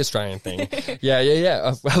a very Australian thing.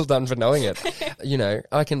 Yeah. Well done for knowing it.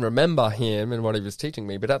 I can remember him and what he was teaching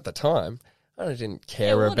me, but at the time, I didn't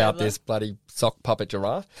care about this bloody sock puppet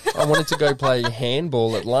giraffe. I wanted to go play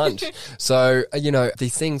handball at lunch. So,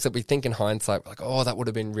 these things that we think in hindsight, like, oh, that would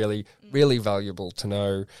have been really, really valuable to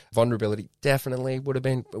know. Vulnerability definitely would have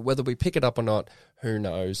been, but whether we pick it up or not, who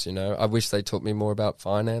knows, I wish they taught me more about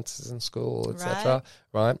finances in school, etc.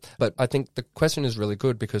 Right? But I think the question is really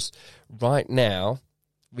good, because right now,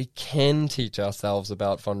 we can teach ourselves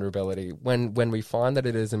about vulnerability. When we find that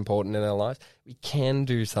it is important in our life, we can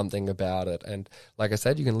do something about it. And like I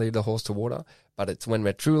said, you can lead the horse to water, but it's when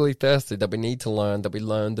we're truly thirsty that we need to learn, that we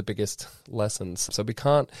learn the biggest lessons. So we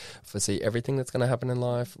can't foresee everything that's going to happen in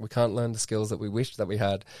life. We can't learn the skills that we wish that we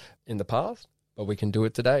had in the past, but we can do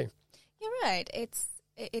it today. You're right.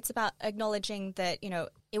 It's about acknowledging that,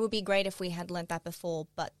 it would be great if we had learnt that before,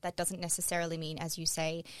 but that doesn't necessarily mean, as you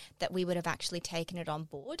say, that we would have actually taken it on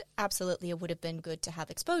board. Absolutely, it would have been good to have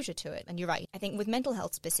exposure to it. And you're right. I think with mental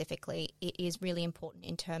health specifically, it is really important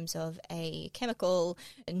in terms of a chemical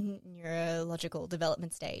and neurological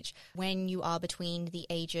development stage. When you are between the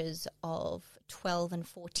ages of 12 and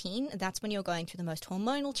 14, that's when you're going through the most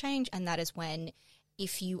hormonal change, and that is when,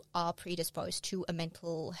 if you are predisposed to a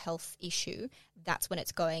mental health issue, that's when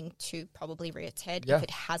it's going to probably rear its head if it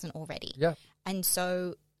hasn't already. Yeah. And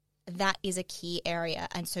so that is a key area.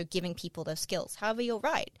 And so giving people those skills. However, you're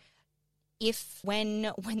right. If when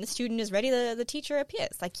the student is ready, the teacher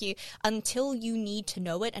appears. Until you need to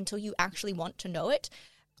know it, until you actually want to know it,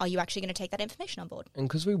 are you actually going to take that information on board? And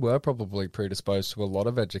because we were probably predisposed to a lot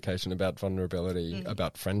of education about vulnerability,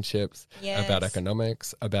 about friendships, about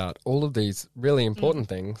economics, about all of these really important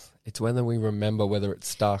things, it's whether we remember, whether it's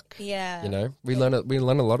stuck. Yeah. We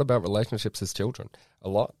learn a lot about relationships as children. A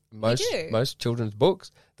lot. Most children's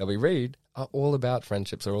books that we read are all about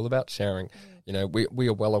friendships, are all about sharing. We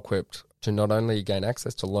are well equipped to not only gain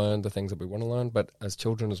access to learn the things that we want to learn, but as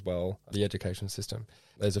children as well, the education system.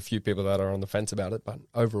 There's a few people that are on the fence about it, but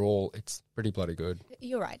overall, it's pretty bloody good.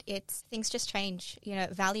 You're right. Things just change.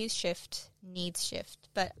 Values shift, needs shift.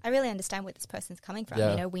 But I really understand where this person's coming from.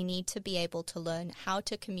 Yeah. We need to be able to learn how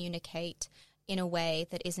to communicate in a way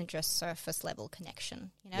that isn't just surface level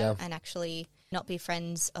connection, and actually not be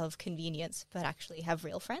friends of convenience, but actually have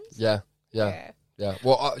real friends. Yeah.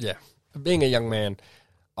 Well, being a young man,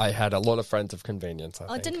 I had a lot of friends of convenience, I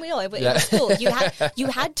think. Didn't we all? In school, you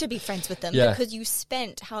had to be friends with them because you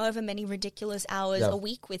spent however many ridiculous hours a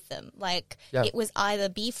week with them. It was either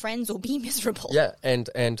be friends or be miserable. Yeah, and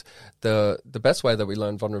the best way that we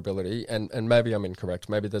learn vulnerability, and maybe I'm incorrect,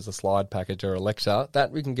 maybe there's a slide package or a lecture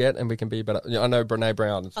that we can get and we can be better. I know Brene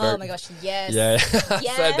Brown. Oh my gosh, yes. Yeah.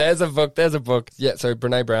 Yes. So there's a book. Yeah, so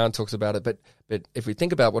Brene Brown talks about it, but if we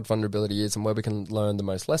think about what vulnerability is and where we can learn the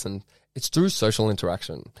most lesson, it's through social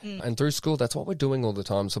interaction. And through school, that's what we're doing all the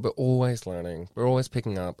time. So we're always learning. We're always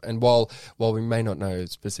picking up. And while we may not know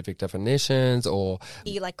specific definitions or...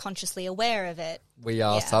 You're consciously aware of it. We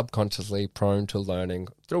are subconsciously prone to learning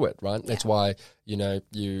through it, right? That's why,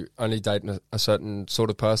 you only date a certain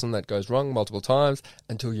sort of person that goes wrong multiple times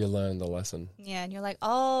until you learn the lesson. Yeah, and you're like,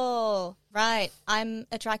 oh, right, I'm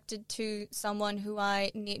attracted to someone who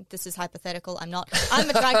I need. This is hypothetical. I'm not.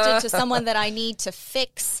 I'm attracted to someone that I need to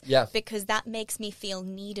fix because that makes me feel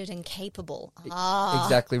needed and capable.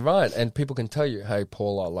 Exactly right. And people can tell you, hey,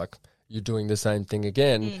 Paula, you're doing the same thing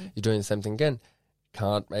again, you're doing the same thing again.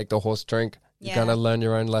 Can't make the horse drink. You're going to learn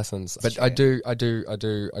your own lessons. But I do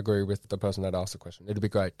agree with the person that asked the question. It'd be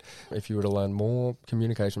great if you were to learn more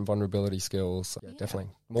communication, vulnerability skills. Yeah,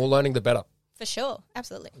 definitely. More learning, the better. For sure.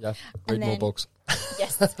 Absolutely. Yeah. Read more books.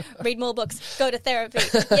 Yes. Read more books. Go to therapy.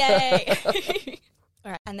 Yay.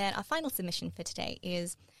 All right. And then our final submission for today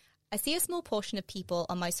is, I see a small portion of people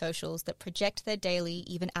on my socials that project their daily,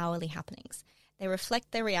 even hourly happenings. They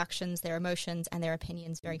reflect their reactions, their emotions, and their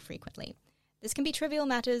opinions very frequently. This can be trivial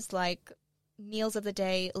matters like meals of the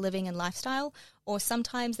day, living and lifestyle, or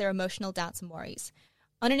sometimes their emotional doubts and worries.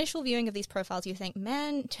 On initial viewing of these profiles, you think,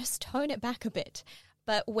 man, just tone it back a bit.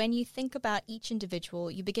 But when you think about each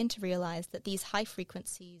individual, you begin to realize that these high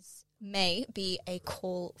frequencies may be a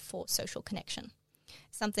call for social connection.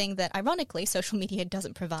 Something that, ironically, social media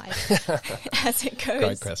doesn't provide. As it goes,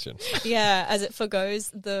 Great question. Yeah, as it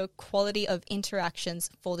forgoes the quality of interactions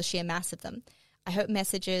for the sheer mass of them. I hope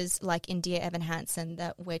messages like in Dear Evan Hansen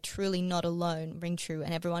that we're truly not alone ring true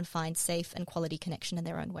and everyone finds safe and quality connection in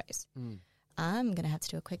their own ways. I'm going to have to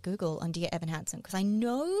do a quick Google on Dear Evan Hansen because I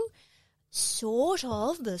know sort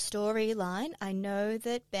of the storyline. I know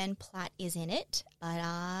that Ben Platt is in it, but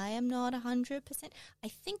I am not 100%. I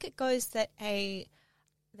think it goes that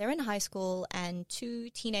they're in high school and two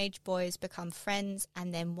teenage boys become friends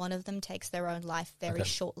and then one of them takes their own life very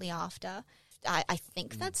shortly after. I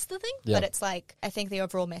think that's the thing, but it's like, I think the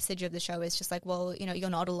overall message of the show is just like, well, you know,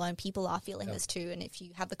 you're not alone. People are feeling this too. And if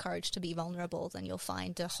you have the courage to be vulnerable, then you'll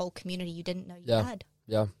find a whole community you didn't know you had.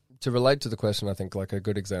 Yeah. To relate to the question, I think like a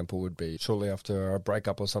good example would be shortly after a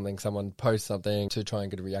breakup or something, someone posts something to try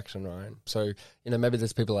and get a reaction, right? So, you know, maybe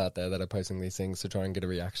there's people out there that are posting these things to try and get a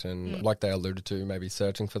reaction, like they alluded to, maybe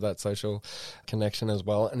searching for that social connection as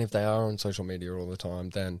well. And if they are on social media all the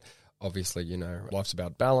time, then obviously, you know, life's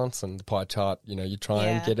about balance and the pie chart, you know, you try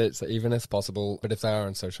and get it as even as possible. But if they are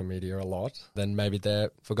on social media a lot, then maybe they're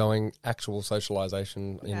forgoing actual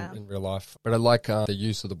socialization in real life. But I like the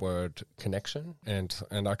use of the word connection, and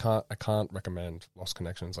I can't recommend Lost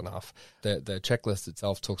Connections enough. The checklist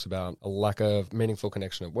itself talks about a lack of meaningful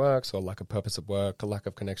connection at work, so a lack of purpose at work, a lack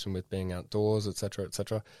of connection with being outdoors, etc.,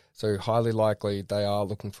 etc. So highly likely they are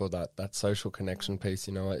looking for that social connection piece.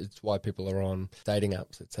 You know, it's why people are on dating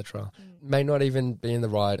apps, etc. May not even be in the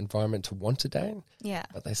right environment to want to date,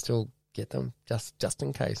 but they still get them just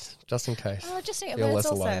in case. Oh, just in case. But it's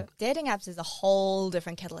also alone. Dating apps is a whole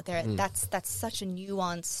different kettle of fish. That's such a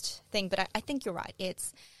nuanced thing. But I think you're right.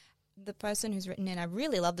 It's the person who's written in. I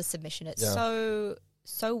really love the submission. It's so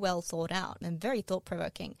well thought out and very thought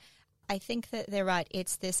provoking. I think that they're right.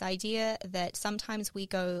 It's this idea that sometimes we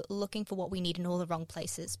go looking for what we need in all the wrong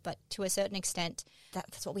places, but to a certain extent,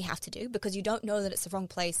 that's what we have to do because you don't know that it's the wrong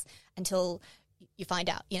place until you find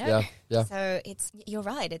out, you know? Yeah. So you're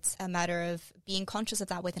right. It's a matter of being conscious of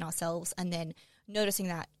that within ourselves and then noticing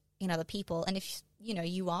that in other people. And if, you know,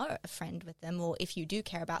 you are a friend with them or if you do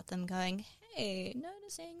care about them, going, hey,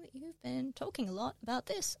 noticing that you've been talking a lot about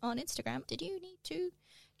this on Instagram, did you need to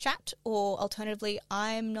chat? Or alternatively,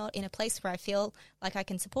 I'm not in a place where I feel like I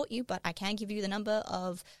can support you, but I can give you the number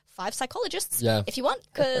of 5 psychologists if you want,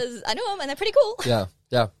 because I know them and they're pretty cool.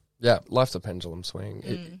 Yeah. Life's a pendulum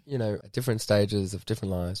swing. You know, at different stages of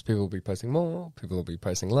different lives, people will be posting more, people will be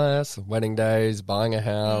posting less, wedding days, buying a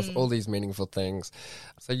house, all these meaningful things.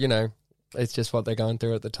 So, you know, it's just what they're going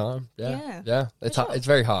through at the time. Yeah. It's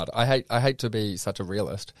very hard. I hate to be such a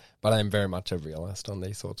realist, but I am very much a realist on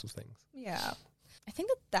these sorts of things. Yeah. I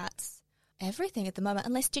think that's everything at the moment.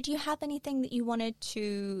 Unless, did you have anything that you wanted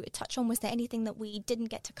to touch on? Was there anything that we didn't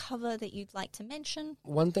get to cover that you'd like to mention?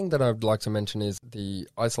 One thing that I'd like to mention is the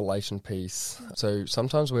isolation piece. So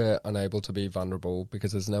sometimes we're unable to be vulnerable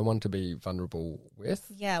because there's no one to be vulnerable with.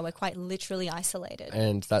 Yeah, we're quite literally isolated.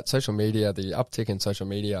 And that social media, the uptick in social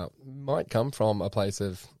media might come from a place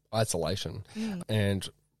of isolation. And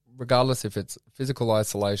regardless if it's physical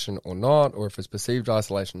isolation or not, or if it's perceived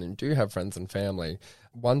isolation and you do have friends and family,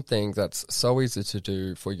 one thing that's so easy to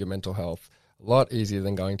do for your mental health, a lot easier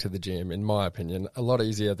than going to the gym, in my opinion, a lot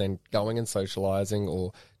easier than going and socializing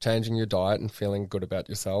or changing your diet and feeling good about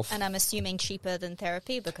yourself. And I'm assuming cheaper than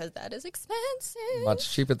therapy because that is expensive.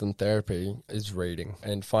 Much cheaper than therapy is reading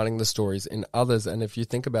and finding the stories in others. And if you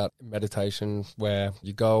think about meditation where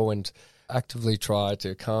you go and actively try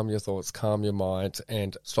to calm your thoughts, calm your mind,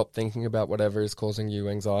 and stop thinking about whatever is causing you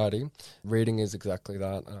anxiety. Reading is exactly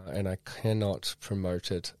that, and I cannot promote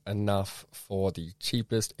it enough for the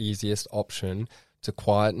cheapest, easiest option to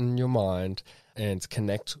quieten your mind and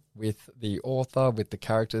connect with the author, with the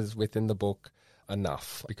characters within the book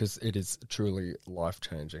enough, because it is truly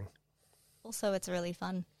life-changing. Also, it's really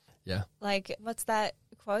fun. Yeah. Like, what's that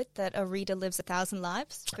quote that a reader lives 1,000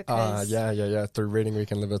 lives? Because Yeah. Through reading, we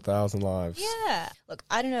can live 1,000 lives. yeah. Look,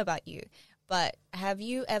 I don't know about you, but have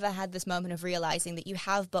you ever had this moment of realizing that you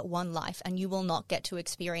have but one life and you will not get to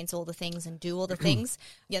experience all the things and do all the things?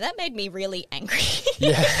 Yeah, that made me really angry. Yeah.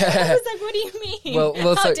 I was like, what do you mean?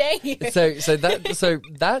 Well, How so, dare you? so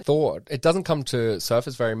that thought, it doesn't come to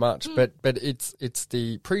surface very much, but it's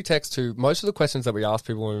the pretext to most of the questions that we ask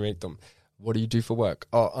people when we meet them. What do you do for work?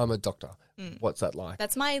 Oh, I'm a doctor. What's that like?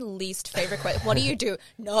 That's my least favorite question. What do you do?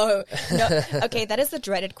 No. Okay, that is the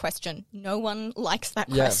dreaded question. No one likes that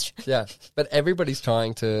question. Yeah. But everybody's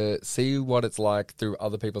trying to see what it's like through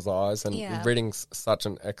other people's eyes, and reading's such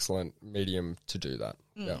an excellent medium to do that.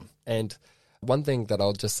 Yeah. And one thing that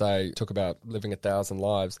I'll just say, talk about living 1,000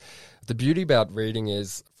 lives. The beauty about reading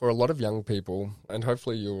is, for a lot of young people, and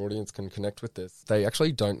hopefully your audience can connect with this, they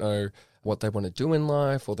actually don't know what they want to do in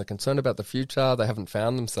life, or they're concerned about the future. They haven't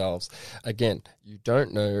found themselves. Again, you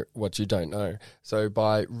don't know what you don't know. So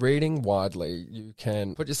by reading widely, you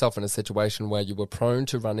can put yourself in a situation where you were prone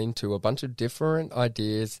to run into a bunch of different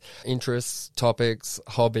ideas, interests, topics,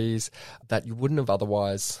 hobbies that you wouldn't have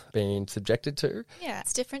otherwise been subjected to. Yeah,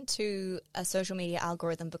 it's different to a social media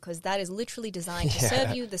algorithm because that is literally designed to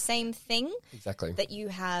serve you the same thing Exactly. that you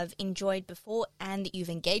have enjoyed before and that you've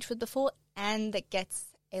engaged with before and that gets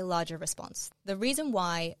a larger response. The reason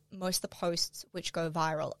why most of the posts which go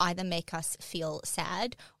viral either make us feel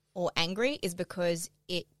sad or angry is because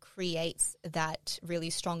it creates that really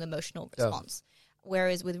strong emotional response.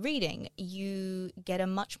 Whereas with reading, you get a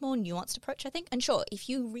much more nuanced approach, I think. And sure, if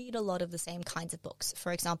you read a lot of the same kinds of books,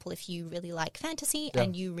 for example, if you really like fantasy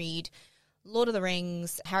and you read Lord of the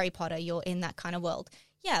Rings, Harry Potter, you're in that kind of world.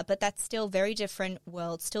 Yeah, but that's still very different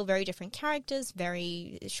worlds, still very different characters,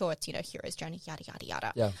 very short, hero's journey, yada, yada,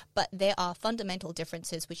 yada. Yeah. But there are fundamental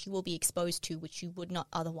differences which you will be exposed to, which you would not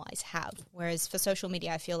otherwise have. Whereas for social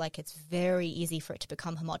media, I feel like it's very easy for it to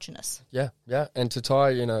become homogenous. Yeah. And to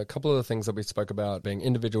tie, a couple of the things that we spoke about being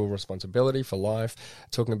individual responsibility for life,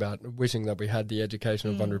 talking about wishing that we had the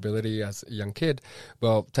education of vulnerability as a young kid.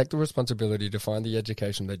 Well, take the responsibility to find the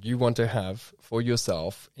education that you want to have for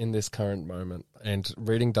yourself in this current moment. And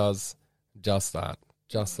reading does just that.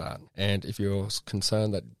 And if you're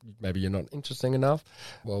concerned that maybe you're not interesting enough,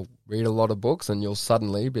 well, read a lot of books and you'll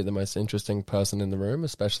suddenly be the most interesting person in the room,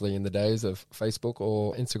 especially in the days of Facebook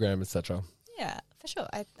or Instagram, etc. Yeah, for sure.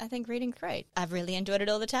 I think reading's great. I've really enjoyed it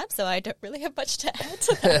all the time, so I don't really have much to add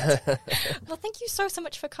to that. Well, thank you so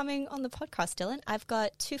much for coming on the podcast, Dylan. I've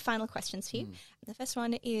got 2 final questions for you. The first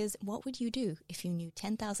one is, what would you do if you knew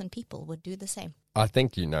 10,000 people would do the same? I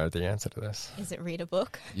think you know the answer to this. Is it read a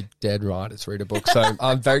book? You're dead right. It's read a book. So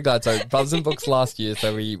I'm very glad. So Brothers and Books last year,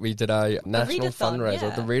 so we did a national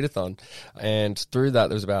fundraiser, the Readathon. And through that,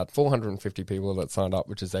 there was about 450 people that signed up,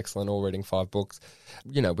 which is excellent, all reading 5 books,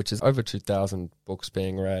 which is over 2,000 books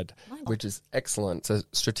being read, which is excellent. It's a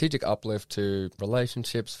strategic uplift to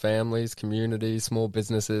relationships, families, communities, small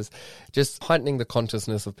businesses, just heightening the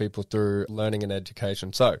consciousness of people through learning and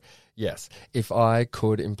education. So yes, if I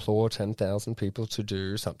could implore 10,000 people to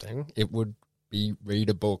do something, it would be read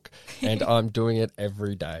a book, and I'm doing it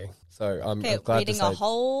every day. So I'm glad reading to say, a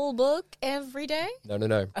whole book every day?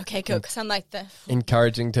 No. Okay, good, because I'm like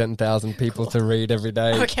encouraging 10,000 people to read every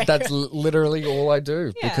day. Okay, that's literally all I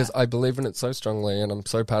do because I believe in it so strongly, and I'm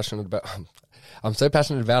so passionate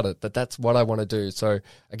about it that that's what I want to do. So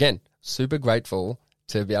again, super grateful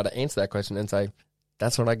to be able to answer that question and say,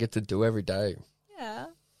 that's what I get to do every day. Yeah.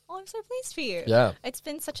 Oh, I'm so pleased for you. Yeah. It's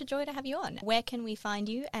been such a joy to have you on. Where can we find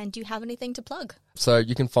you, and do you have anything to plug? So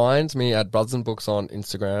you can find me at Brothers and Books on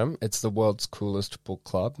Instagram. It's the world's coolest book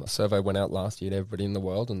club. A survey went out last year to everybody in the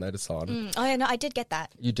world, and they decided. Oh, yeah, no, I did get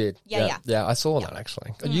that. You did? Yeah. I saw that,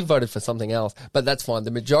 actually. You voted for something else, but that's fine.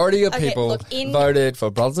 The majority of people voted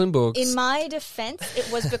for Brothers and Books. In my defense,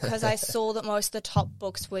 it was because I saw that most of the top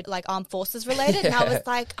books were like armed forces related, and I was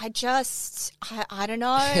like, I don't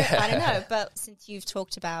know. I don't know. But since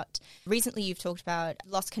recently you've talked about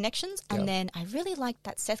Lost Connections, and then I really liked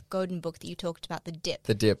that Seth Godin book that you talked about, The Dip.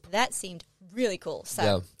 The Dip. That seemed really cool.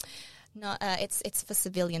 So no, it's for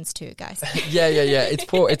civilians too, guys. Yeah.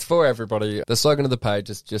 It's for everybody. The slogan of the page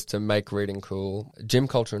is just to make reading cool. Gym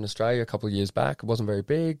culture in Australia a couple of years back, it wasn't very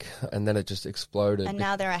big, and then it just exploded. And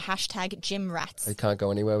now there are #gym rats. You can't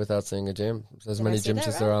go anywhere without seeing a gym. There's as many gyms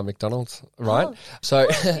as there are McDonald's, right? Oh. So,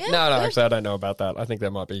 no, actually, I don't know about that. I think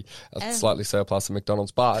there might be a slightly surplus of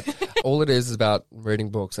McDonald's, but all it is about reading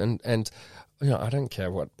books. And I don't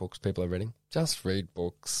care what books people are reading. Just read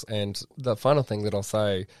books. And the final thing that I'll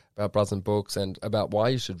say about Brothers and Books and about why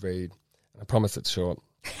you should read, I promise it's short,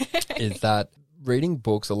 is that reading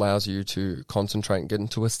books allows you to concentrate and get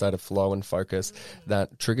into a state of flow and focus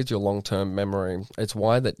that triggers your long-term memory. It's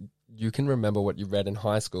why that you can remember what you read in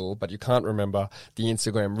high school, but you can't remember the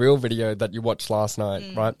Instagram reel video that you watched last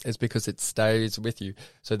night, right? It's because it stays with you.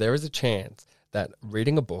 So there is a chance that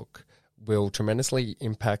reading a book will tremendously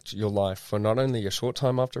impact your life for not only a short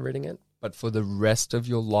time after reading it, but for the rest of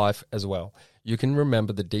your life as well. You can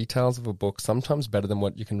remember the details of a book sometimes better than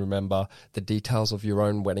what you can remember the details of your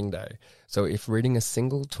own wedding day. So if reading a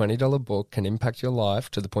single $20 book can impact your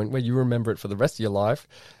life to the point where you remember it for the rest of your life,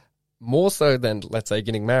 more so than, let's say,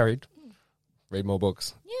 getting married, read more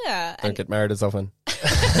books. Yeah. Don't get married as often.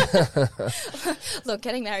 Look,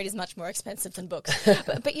 getting married is much more expensive than books.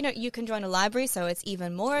 But you know, you can join a library, so it's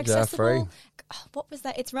even more accessible. free. Oh, what was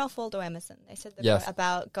that? It's Ralph Waldo Emerson. They said the Yes. quote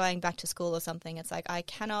about going back to school or something. It's like, I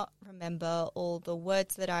cannot remember all the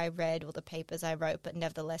words that I read or the papers I wrote, but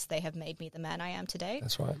nevertheless, they have made me the man I am today.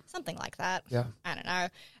 That's right. Something like that. Yeah. I don't know.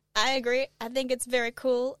 I agree. I think it's very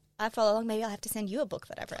cool. I follow along. Maybe I'll have to send you a book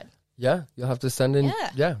that I've read. Yeah, you'll have to send in.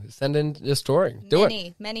 Yeah. Send in your story. Do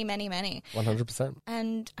it. Many. 100%.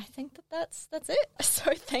 And I think that's it.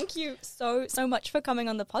 So thank you so much for coming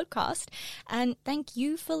on the podcast, and thank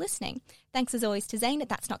you for listening. Thanks as always to Zane at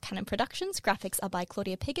That's Not Canon Productions. Graphics are by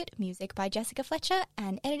Claudia Piggott, music by Jessica Fletcher,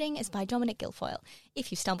 and editing is by Dominic Guilfoyle.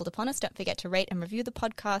 If you stumbled upon us, don't forget to rate and review the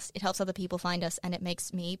podcast. It helps other people find us, and it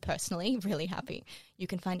makes me personally really happy. You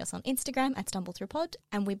can find us on Instagram at StumbleThroughPod,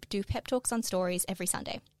 and we do pep talks on stories every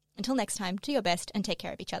Sunday. Until next time, do your best and take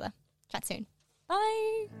care of each other. Chat soon.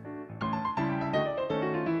 Bye.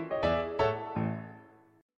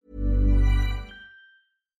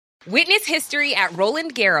 Witness history at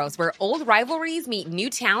Roland Garros, where old rivalries meet new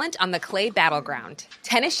talent on the clay battleground.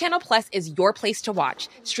 Tennis Channel Plus is your place to watch.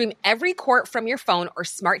 Stream every court from your phone or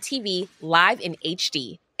smart TV live in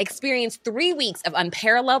HD. Experience 3 weeks of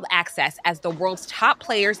unparalleled access as the world's top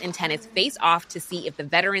players in tennis face off to see if the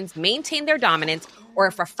veterans maintain their dominance or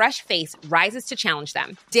if a fresh face rises to challenge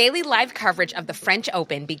them. Daily live coverage of the French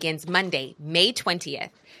Open begins Monday, May 20th.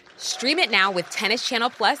 Stream it now with Tennis Channel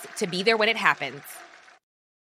Plus to be there when it happens.